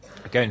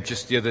 again,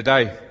 just the other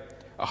day,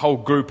 a whole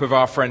group of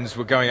our friends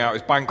were going out. It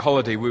was bank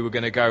holiday. We were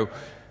going to go,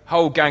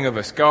 whole gang of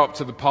us, go up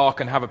to the park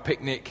and have a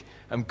picnic.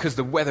 And because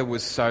the weather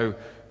was it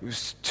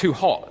was too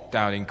hot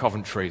down in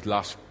Coventry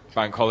last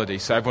bank holiday.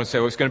 So everyone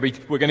said, we're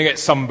going to get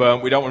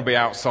sunburnt. We don't want to be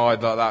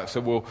outside like that.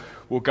 So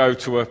we'll go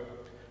to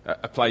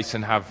a place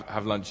and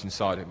have lunch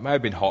inside. It may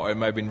have been hot. It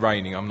may have been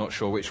raining. I'm not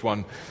sure which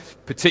one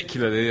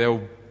particularly.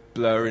 They'll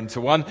blur into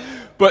one.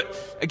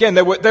 But again,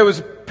 there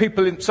was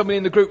somebody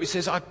in the group who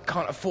says, I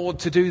can't afford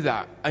to do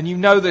that.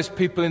 And there's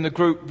people in the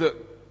group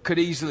that could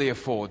easily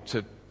afford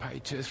to pay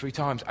 2 or 3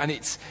 times. And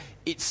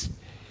it's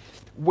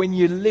when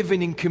you're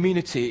living in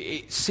community,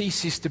 it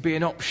ceases to be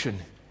an option.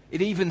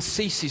 It even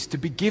ceases to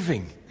be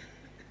giving.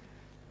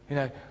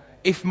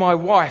 If my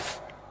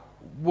wife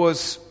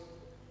was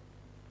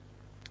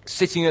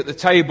sitting at the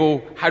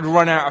table, had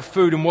run out of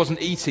food and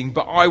wasn't eating,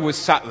 but I was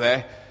sat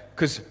there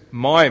because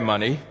my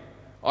money,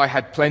 I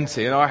had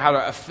plenty and I had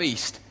a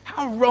feast,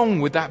 how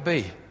wrong would that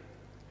be?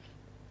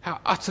 How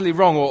utterly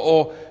wrong.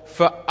 Or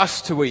for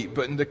us to eat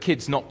but the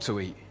kids not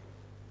to eat.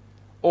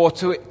 Or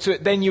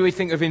then you would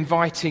think of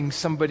inviting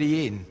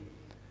somebody in,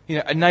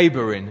 a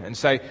neighbour in, and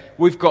say,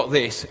 we've got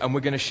this and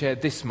we're going to share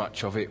this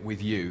much of it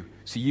with you,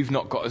 so you've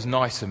not got as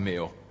nice a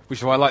meal. Which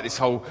is why I like this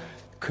whole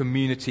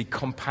community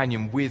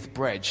companion with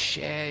bread.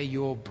 Share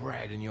your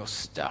bread and your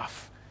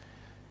stuff.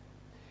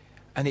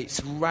 And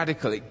it's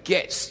radical. It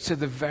gets to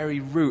the very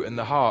root and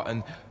the heart.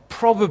 And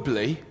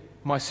probably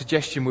my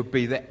suggestion would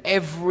be that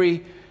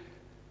every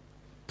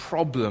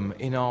problem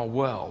in our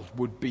world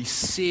would be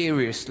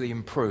seriously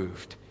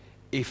improved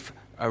if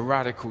a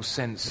radical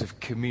sense of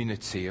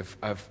community,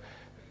 of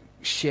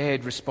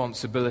shared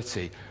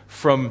responsibility,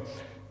 from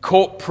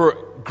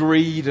corporate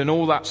greed and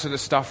all that sort of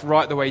stuff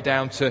right the way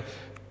down to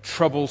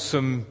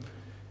troublesome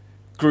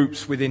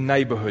groups within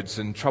neighbourhoods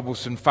and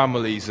troublesome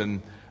families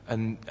and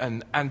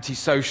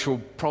antisocial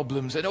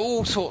problems and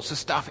all sorts of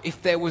stuff.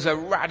 If there was a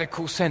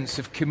radical sense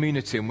of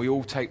community and we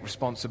all take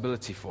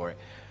responsibility for it,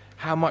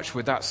 how much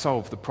would that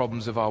solve the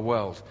problems of our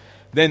world?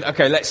 Then,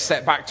 okay, let's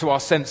set back to our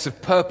sense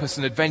of purpose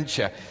and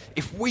adventure.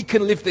 If we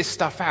can live this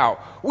stuff out,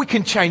 we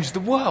can change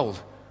the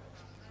world.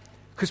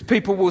 Because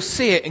people will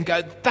see it and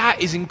go,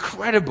 that is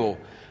incredible.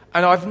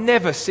 And I've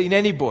never seen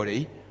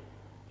anybody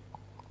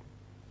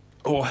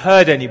or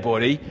heard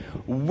anybody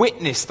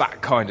witness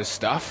that kind of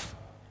stuff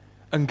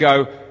and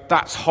go,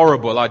 that's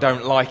horrible, I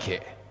don't like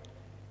it.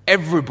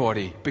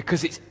 Everybody,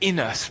 because it's in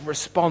us,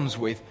 responds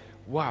with,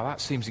 wow, that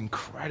seems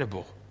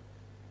incredible.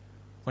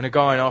 When a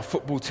guy in our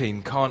football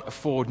team can't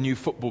afford new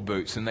football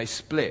boots and they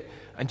split,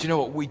 and do you know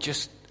what, we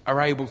just are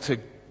able to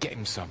get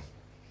him some.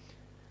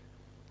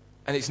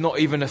 And it's not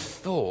even a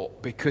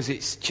thought, because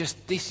it's just,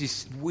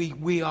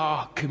 we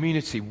are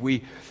community.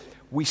 We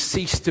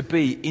cease to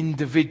be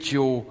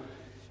individual.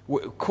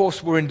 Of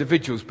course we're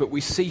individuals, but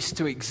we cease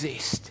to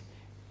exist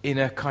in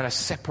a kind of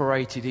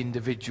separated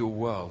individual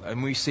world.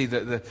 And we see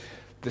that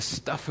the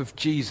stuff of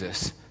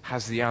Jesus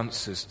has the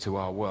answers to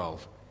our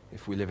world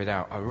if we live it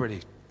out. I really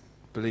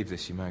believe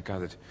this, you may have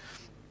gathered.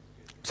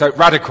 So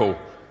radical.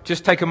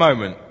 Just take a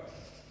moment,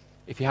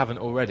 if you haven't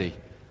already.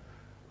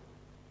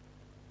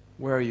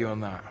 Where are you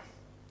on that?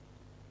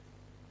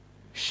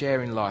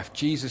 Sharing life.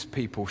 Jesus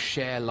people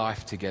share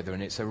life together,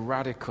 and it's a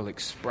radical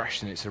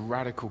expression. It's a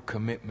radical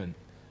commitment.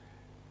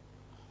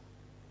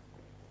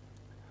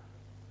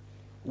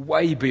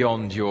 Way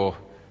beyond your,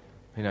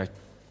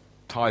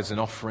 tithes and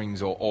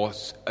offerings, or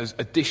as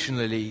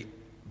additionally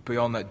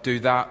beyond that, do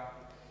that.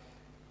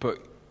 But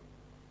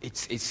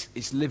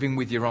it's living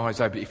with your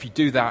eyes open. If you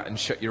do that and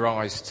shut your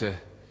eyes to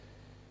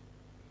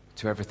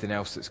everything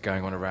else that's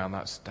going on around,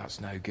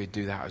 that's no good.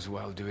 Do that as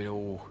well. Do it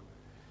all.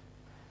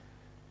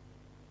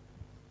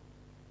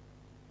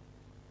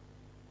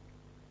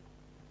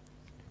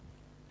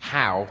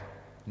 How?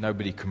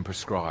 Nobody can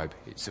prescribe.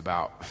 It's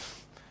about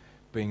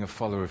being a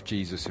follower of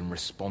Jesus and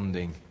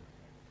responding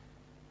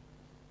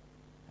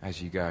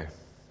as you go.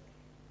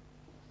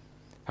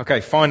 Okay,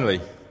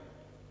 finally,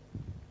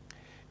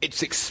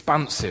 it's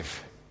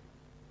expansive.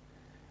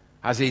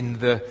 As in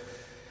the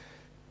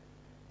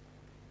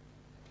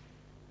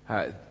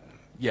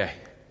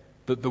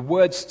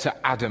words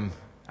to Adam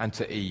and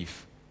to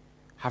Eve,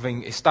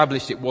 having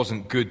established it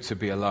wasn't good to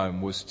be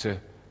alone, was to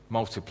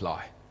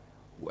multiply.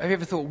 Have you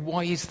ever thought,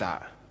 why is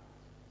that?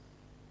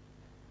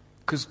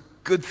 Because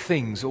good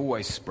things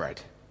always spread.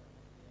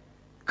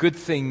 Good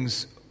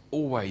things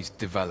always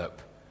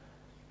develop.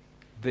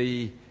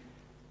 The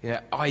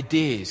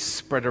ideas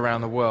spread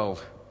around the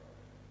world.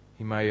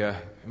 You may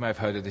have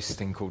heard of this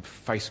thing called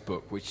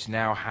Facebook, which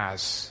now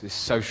has this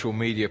social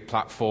media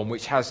platform,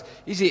 which has,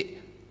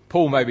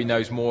 Paul maybe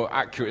knows more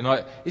accurate,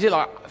 is it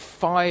like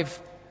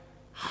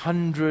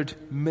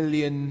 500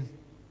 million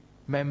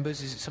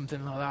members? Is it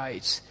something like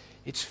that?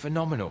 It's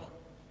phenomenal.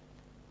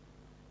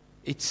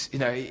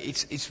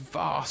 It's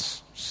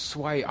vast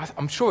sway.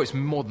 I'm sure it's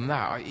more than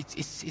that.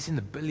 It's in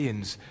the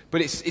billions.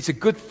 But it's a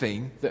good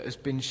thing that has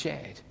been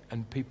shared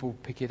and people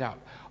pick it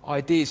up.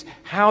 Ideas.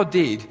 How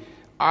did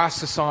our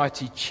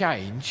society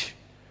change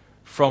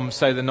from,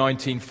 say, the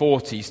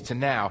 1940s to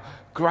now?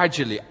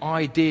 Gradually,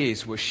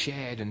 ideas were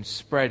shared and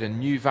spread and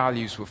new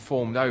values were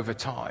formed over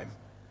time.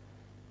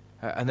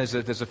 And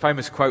there's a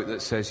famous quote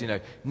that says,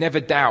 never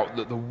doubt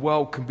that the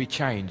world can be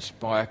changed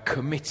by a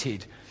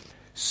committed,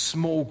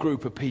 small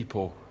group of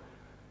people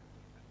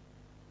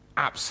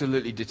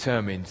absolutely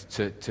determined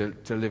to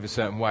live a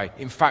certain way.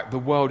 In fact, the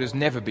world has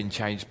never been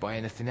changed by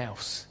anything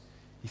else.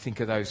 You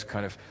think of those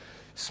kind of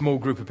small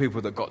group of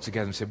people that got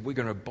together and said, we're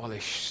going to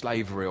abolish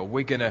slavery, or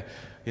we're going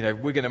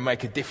to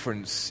make a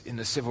difference in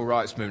the civil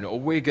rights movement, or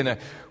we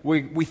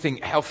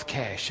think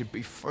healthcare should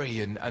be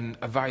free and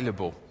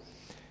available.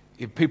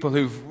 People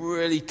who've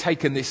really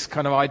taken this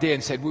kind of idea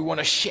and said, we want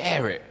to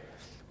share it.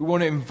 We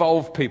want to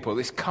involve people.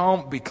 This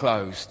can't be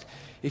closed.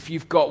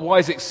 Why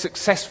is it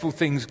successful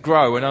things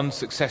grow and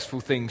unsuccessful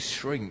things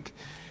shrink?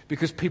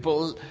 Because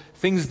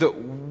things that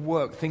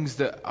work, things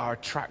that are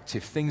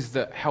attractive, things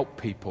that help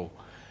people.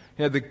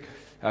 I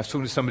was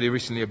talking to somebody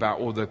recently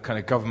about all the kind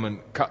of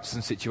government cuts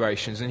and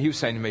situations, and he was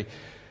saying to me,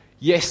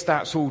 yes,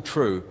 that's all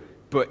true,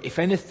 but if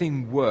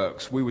anything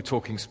works, we were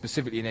talking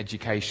specifically in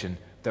education,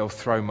 they'll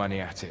throw money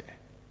at it.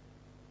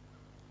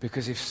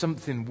 Because if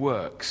something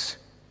works,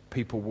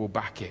 people will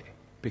back it.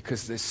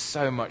 Because there's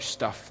so much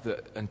stuff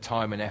and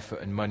time and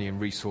effort and money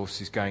and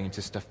resources going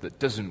into stuff that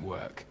doesn't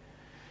work.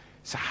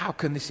 So how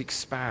can this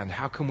expand?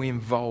 How can we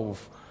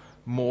involve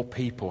more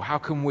people? How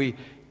can we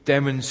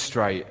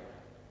demonstrate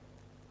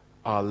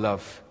our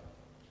love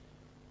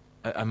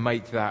and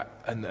make that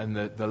and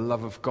the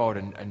love of God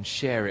and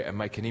share it and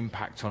make an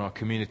impact on our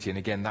community? And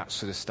again, that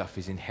sort of stuff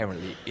is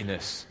inherently in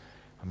us,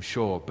 I'm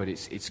sure, but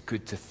it's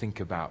good to think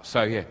about.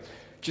 So yeah,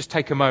 just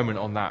take a moment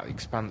on that,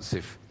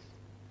 expansive.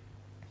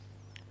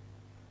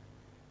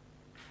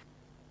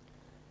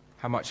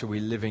 How much are we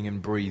living and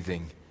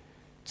breathing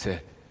to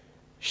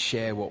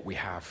share what we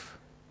have,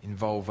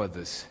 involve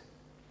others?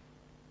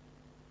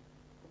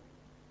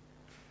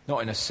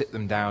 Not in a sit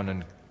them down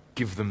and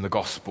give them the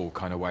gospel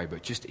kind of way,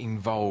 but just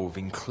involve,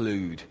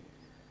 include.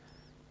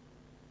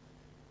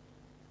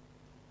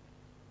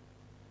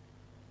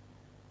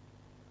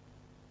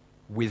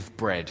 With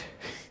bread.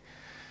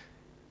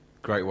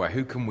 Great way.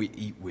 Who can we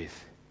eat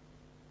with?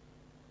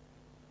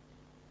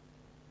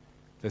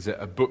 There's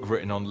a book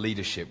written on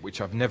leadership, which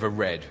I've never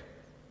read,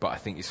 but I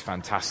think is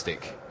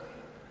fantastic.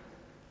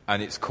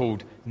 And it's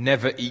called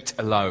Never Eat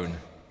Alone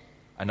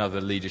and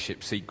Other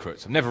Leadership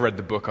Secrets. I've never read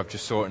the book, I've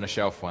just saw it on a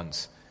shelf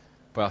once.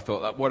 But I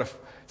thought,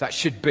 that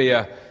should be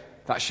a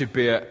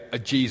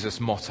Jesus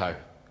motto.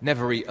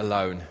 Never eat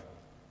alone.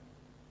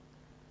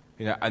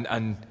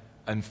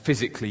 And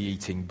physically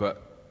eating,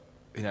 but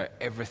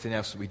everything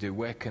else that we do,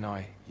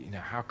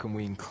 how can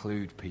we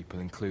include people,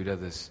 include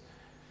others?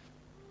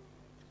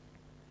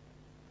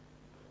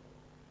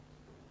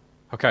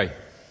 Okay.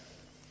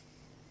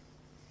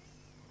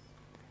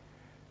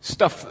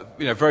 Stuff,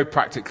 very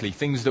practically,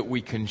 things that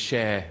we can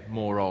share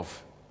more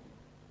of.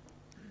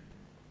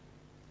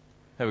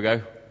 There we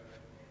go.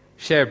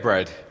 Share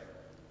bread.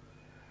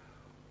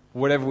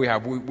 Whatever we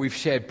have. We've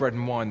shared bread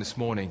and wine this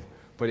morning,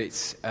 but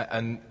it's,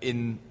 and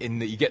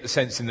you get the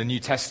sense in the New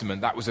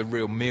Testament that was a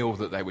real meal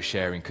that they were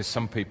sharing, because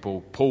some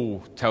people,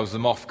 Paul tells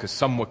them off because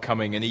some were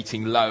coming and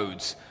eating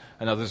loads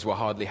and others were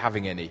hardly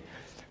having any.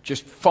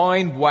 Just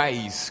find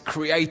ways,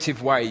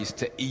 creative ways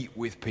to eat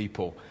with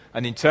people.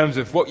 And in terms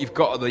of what you've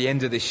got at the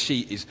end of this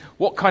sheet is,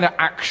 what kind of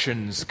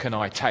actions can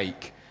I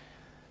take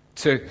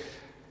to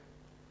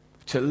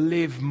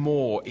live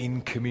more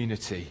in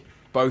community,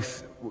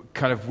 both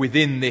kind of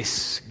within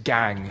this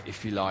gang,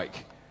 if you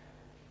like,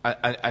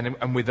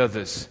 and with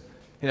others?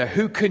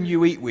 Who can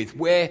you eat with?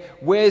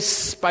 Where's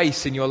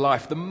space in your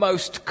life? The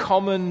most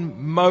common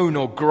moan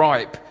or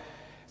gripe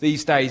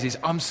these days is,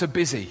 I'm so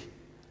busy.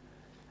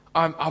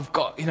 I've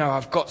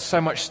got so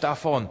much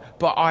stuff on,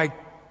 but I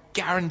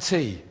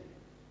guarantee,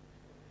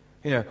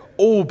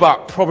 all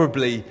but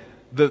probably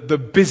the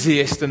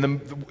busiest and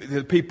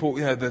the people,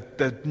 the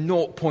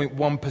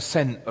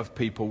 0.1% of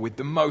people with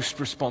the most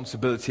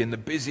responsibility and the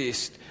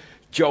busiest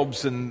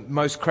jobs and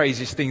most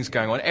craziest things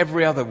going on,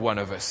 every other one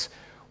of us,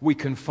 we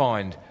can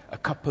find a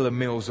couple of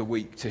meals a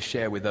week to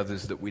share with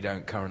others that we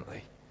don't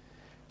currently.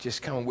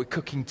 Just come on, we're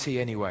cooking tea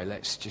anyway,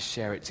 let's just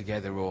share it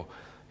together, or,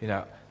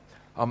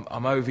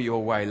 I'm over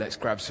your way, let's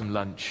grab some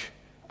lunch.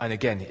 And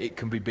again, it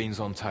can be beans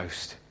on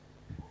toast.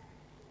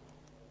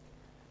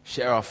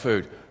 Share our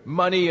food.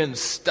 Money and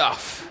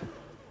stuff.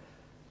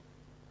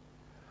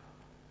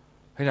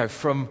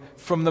 From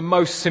the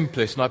most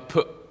simplest, and I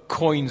put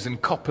coins and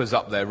coppers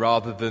up there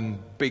rather than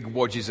big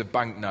wadges of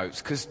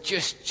banknotes, because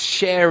just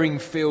sharing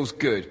feels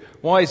good.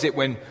 Why is it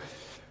when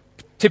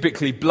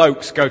typically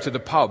blokes go to the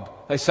pub,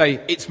 they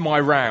say, it's my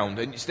round,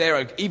 and it's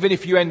there, even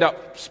if you end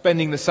up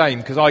spending the same,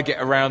 because I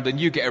get around and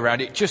you get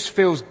around, it just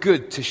feels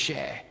good to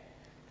share.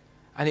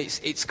 And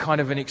it's kind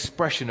of an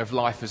expression of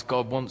life as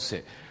God wants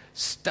it.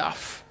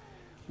 Stuff.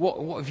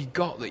 What have you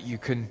got that you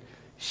can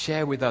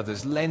share with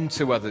others, lend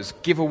to others,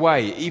 give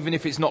away, even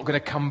if it's not going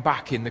to come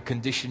back in the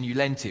condition you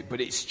lent it,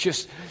 but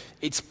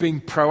it's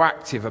being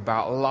proactive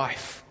about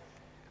life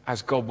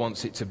as God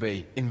wants it to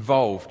be,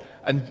 involved.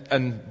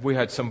 And we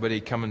had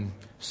somebody come and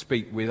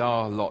speak with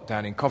our lot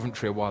down in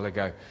Coventry a while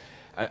ago,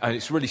 and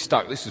it's really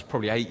stuck. This was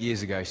probably 8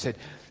 years ago. He said,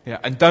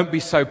 and don't be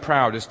so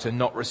proud as to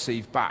not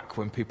receive back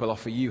when people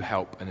offer you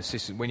help and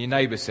assistance. When your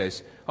neighbour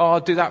says, oh,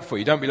 I'll do that for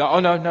you, don't be like, oh,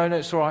 no,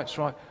 it's all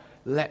right.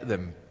 Let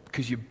them,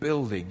 because you're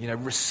building,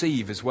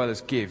 receive as well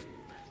as give.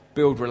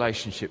 Build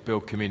relationship,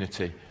 build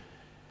community.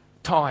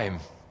 Time.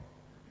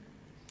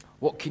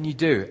 What can you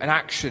do? An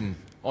action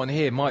on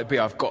here might be,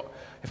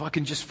 if I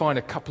can just find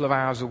a couple of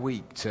hours a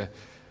week to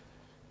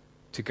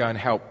go and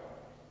help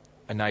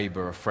a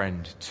neighbour, a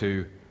friend,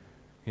 to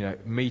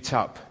meet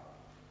up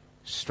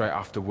straight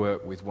after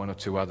work with one or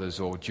two others,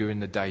 or during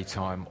the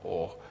daytime,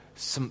 or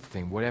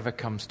something, whatever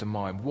comes to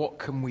mind. What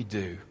can we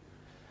do?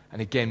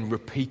 And again,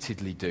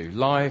 repeatedly do.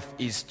 Life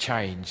is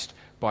changed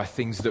by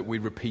things that we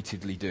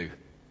repeatedly do.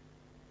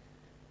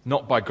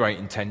 Not by great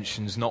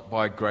intentions, not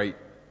by great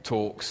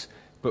talks,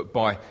 but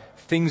by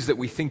things that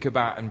we think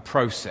about and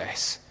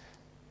process,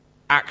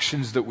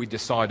 actions that we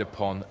decide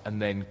upon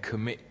and then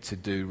commit to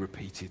do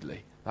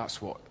repeatedly.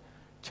 That's what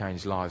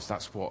changed lives.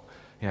 That's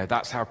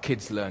how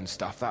kids learn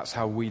stuff. That's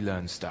how we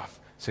learn stuff.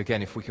 So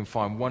again, if we can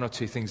find one or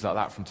two things like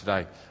that from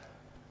today,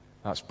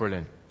 that's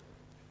brilliant.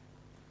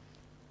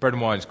 Bread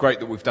and wine, it's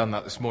great that we've done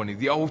that this morning.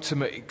 The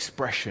ultimate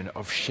expression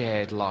of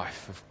shared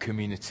life, of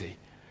community,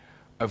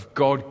 of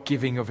God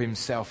giving of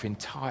himself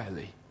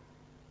entirely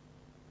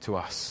to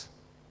us.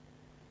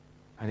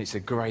 And it's a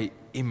great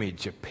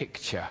image, a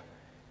picture,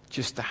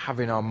 just to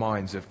have in our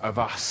minds of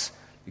us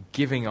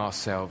giving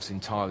ourselves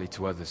entirely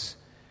to others.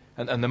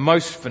 And the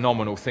most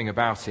phenomenal thing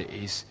about it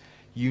is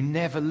you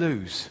never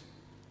lose.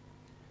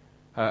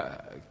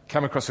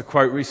 Came across a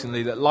quote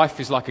recently that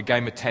life is like a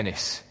game of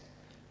tennis,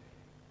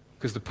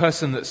 because the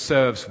person that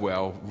serves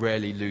well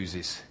rarely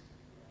loses.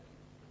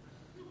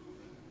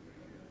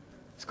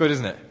 It's good,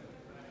 isn't it?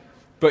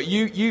 But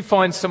you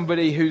find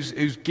somebody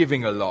who's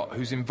giving a lot,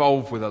 who's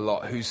involved with a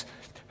lot, who's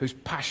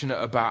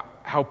passionate about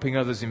helping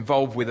others,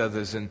 involved with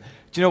others. And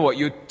do you know what?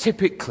 You're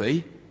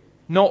typically,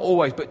 not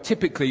always, but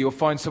typically you'll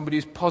find somebody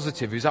who's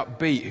positive, who's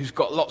upbeat, who's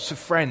got lots of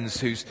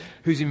friends, who's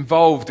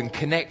involved and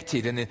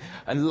connected,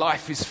 and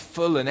life is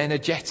full and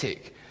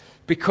energetic.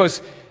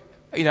 Because,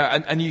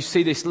 and you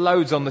see this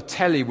loads on the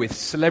telly with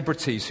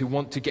celebrities who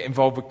want to get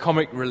involved with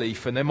comic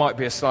relief, and there might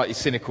be a slightly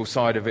cynical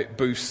side of it,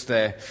 boosts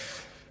their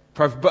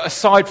profile. But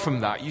aside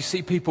from that, you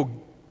see people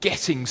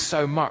getting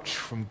so much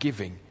from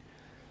giving.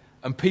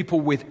 And people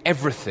with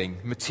everything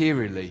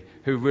materially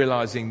who are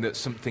realizing that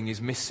something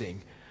is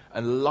missing.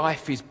 And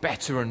life is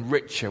better and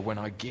richer when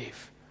I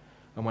give.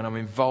 And when I'm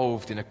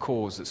involved in a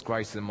cause that's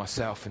greater than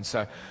myself. And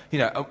so,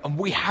 and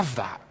we have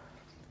that.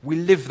 We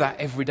live that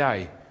every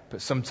day.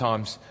 But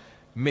sometimes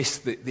miss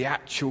the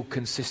actual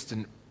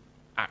consistent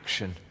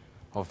action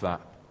of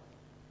that.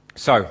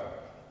 So,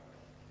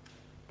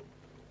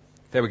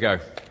 there we go.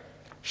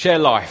 Share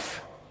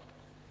life.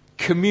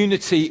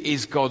 Community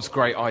is God's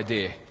great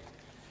idea.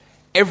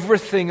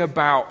 Everything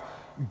about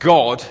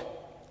God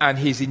and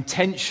his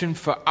intention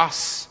for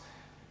us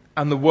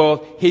and the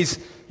world,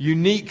 his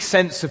unique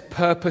sense of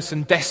purpose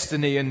and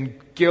destiny and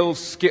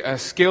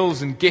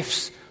skills and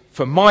gifts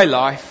for my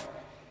life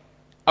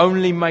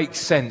only makes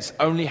sense,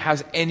 only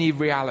has any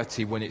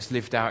reality when it's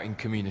lived out in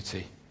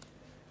community.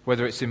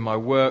 Whether it's in my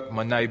work,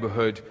 my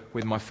neighbourhood,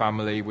 with my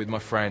family, with my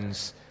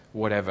friends,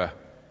 whatever.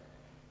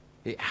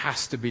 It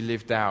has to be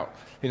lived out.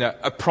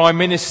 A prime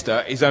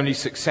minister is only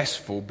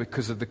successful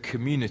because of the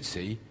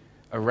community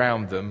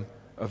around them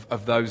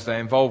of those they're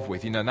involved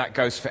with. And that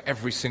goes for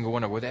every single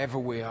one of whatever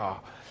we are.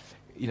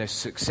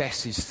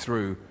 Success is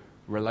through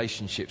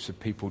relationships of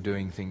people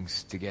doing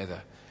things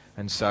together.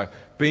 And so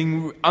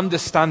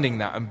understanding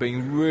that and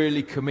being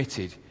really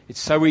committed, it's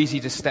so easy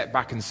to step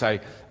back and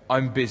say,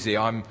 I'm busy,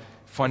 I'm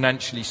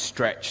financially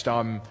stretched,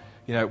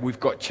 we've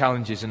got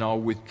challenges and I'll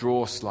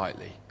withdraw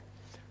slightly.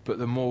 But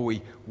the more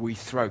we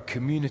throw,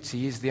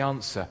 community is the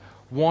answer.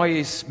 Why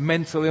is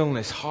mental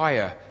illness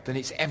higher than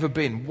it's ever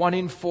been? 1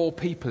 in 4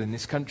 people in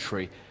this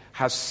country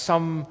has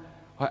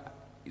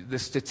the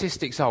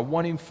statistics are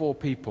 1 in 4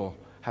 people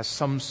has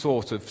some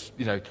sort of,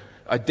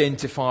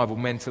 identifiable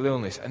mental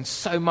illness. And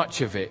so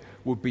much of it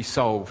would be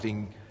solved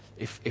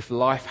if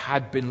life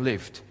had been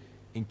lived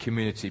in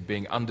community,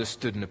 being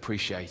understood and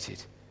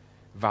appreciated,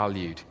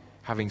 valued,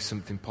 having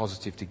something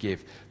positive to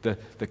give.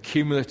 The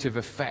cumulative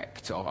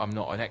effect, I'm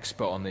not an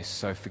expert on this,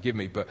 so forgive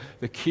me, but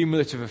the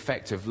cumulative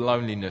effect of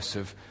loneliness,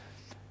 of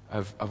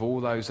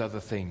all those other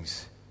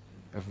things,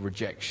 of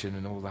rejection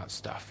and all that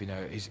stuff,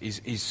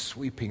 is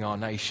sweeping our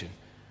nation.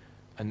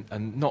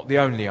 And not the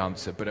only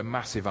answer, but a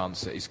massive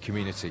answer is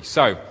community.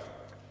 So,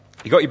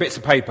 you got your bits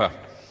of paper.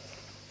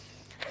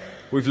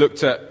 We've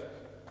looked at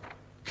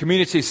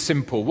community is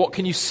simple. What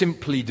can you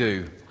simply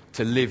do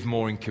to live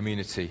more in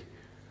community?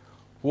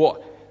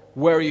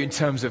 Where are you in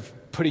terms of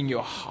putting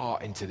your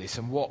heart into this?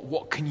 And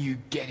what can you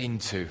get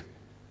into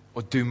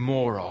or do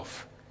more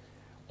of,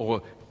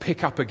 or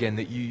pick up again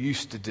that you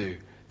used to do,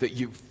 that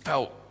you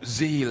felt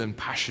zeal and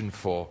passion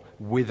for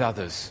with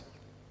others?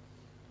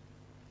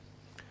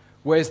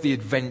 Where's the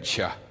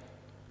adventure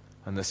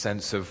and the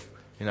sense of,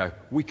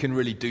 we can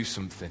really do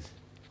something?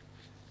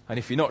 And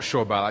if you're not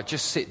sure about that,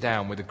 just sit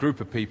down with a group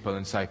of people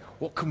and say,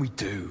 what can we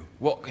do?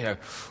 What are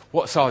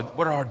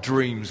our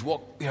dreams?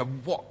 What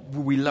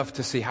would we love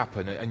to see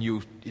happen? And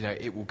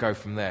it will go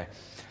from there.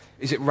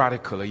 Is it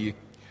radical? Are you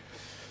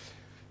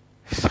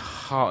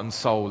heart and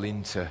soul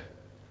into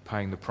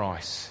paying the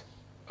price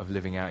of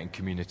living out in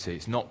community?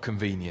 It's not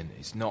convenient.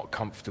 It's not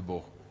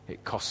comfortable.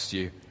 It costs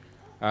you.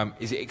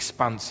 Is it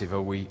expansive?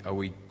 Are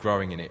we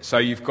growing in it? So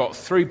you've got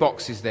 3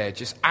 boxes there,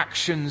 just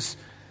actions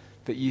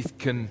that you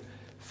can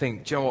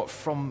think, do you know what,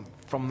 from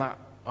that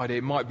idea,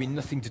 it might be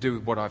nothing to do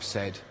with what I've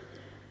said,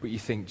 but you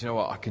think, do you know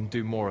what, I can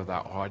do more of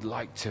that, or I'd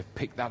like to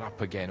pick that up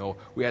again, or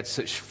we had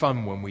such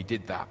fun when we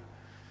did that.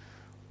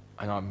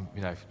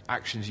 And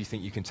actions you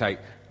think you can take.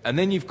 And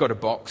then you've got a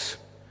box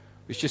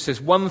which just says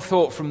one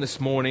thought from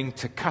this morning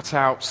to cut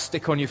out,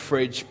 stick on your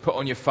fridge, put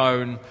on your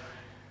phone,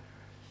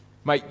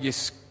 make your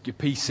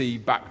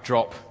PC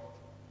backdrop.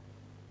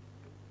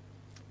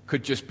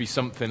 Could just be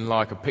something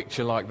like a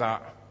picture like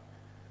that.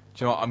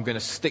 Do you know what? I'm going to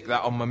stick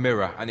that on my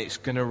mirror, and it's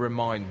going to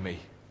remind me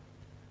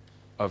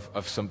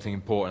of something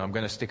important. I'm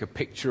going to stick a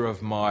picture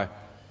of my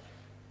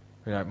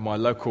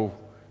local,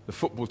 the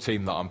football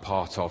team that I'm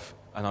part of,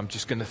 and I'm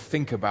just going to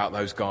think about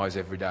those guys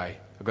every day.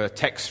 I got a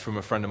text from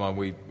a friend of mine,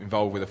 we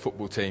involved with a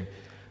football team,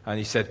 and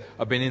he said,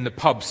 I've been in the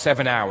pub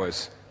 7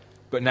 hours,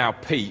 but now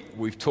Pete,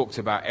 we've talked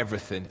about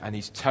everything, and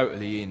he's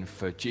totally in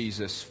for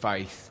Jesus,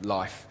 faith,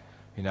 life,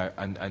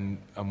 and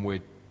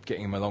we're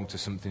getting him along to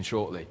something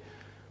shortly.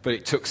 But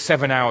it took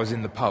 7 hours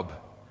in the pub.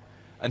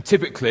 And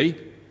typically,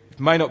 it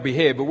may not be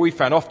here, but we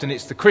found often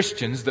it's the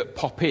Christians that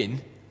pop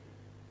in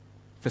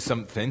for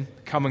something,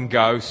 come and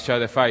go, show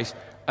their face,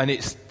 and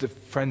it's the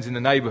friends in the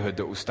neighbourhood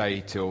that will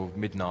stay till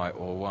midnight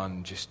or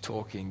 1 just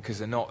talking, because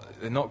they're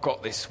not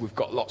got this, we've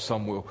got lots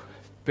on, we'll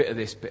bit of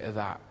this, bit of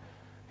that.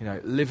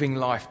 Living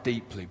life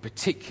deeply,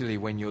 particularly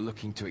when you're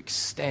looking to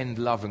extend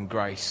love and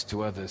grace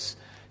to others.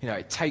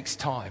 It takes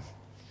time.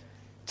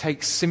 It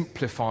takes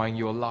simplifying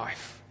your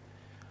life.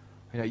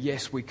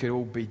 Yes, we could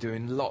all be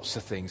doing lots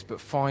of things,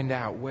 but find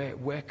out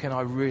where can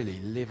I really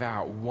live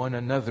out one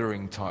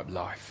anothering type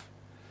life?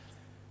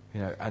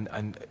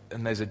 And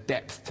there's a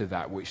depth to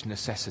that which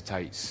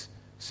necessitates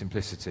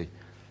simplicity.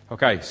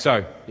 Okay,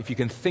 so if you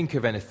can think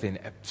of anything,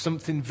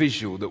 something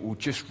visual that will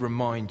just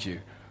remind you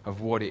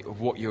of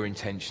what your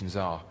intentions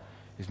are,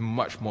 is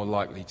much more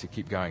likely to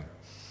keep going.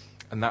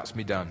 And that's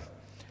me done.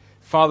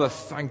 Father,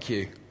 thank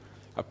you.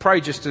 I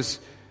pray just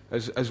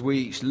as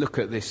we look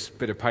at this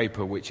bit of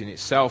paper, which in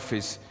itself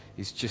is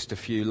just a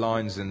few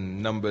lines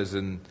and numbers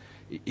and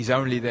is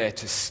only there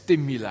to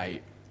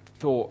stimulate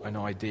thought and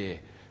idea.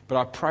 But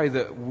I pray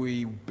that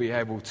we be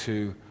able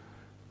to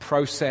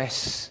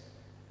process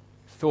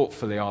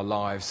thoughtfully our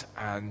lives,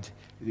 and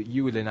that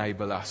you will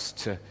enable us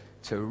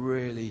to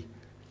really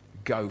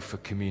go for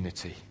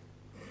community,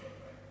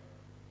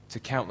 to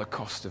count the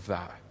cost of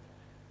that,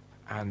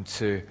 and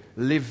to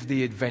live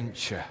the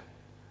adventure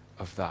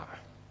of that.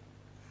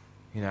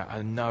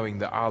 And knowing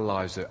that our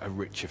lives are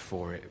richer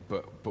for it,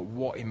 but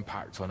what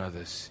impact on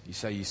others? You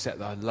say you set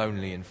the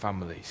lonely in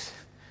families,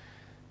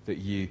 that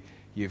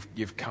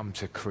you've come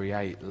to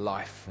create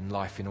life and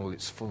life in all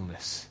its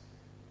fullness.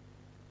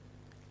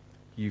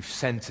 You've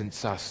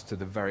sentenced us to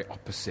the very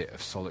opposite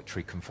of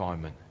solitary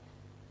confinement.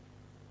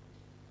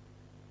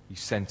 You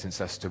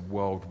sentence us to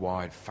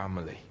worldwide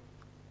family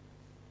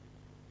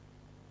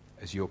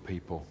as your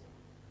people.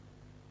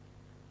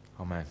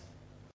 Amen.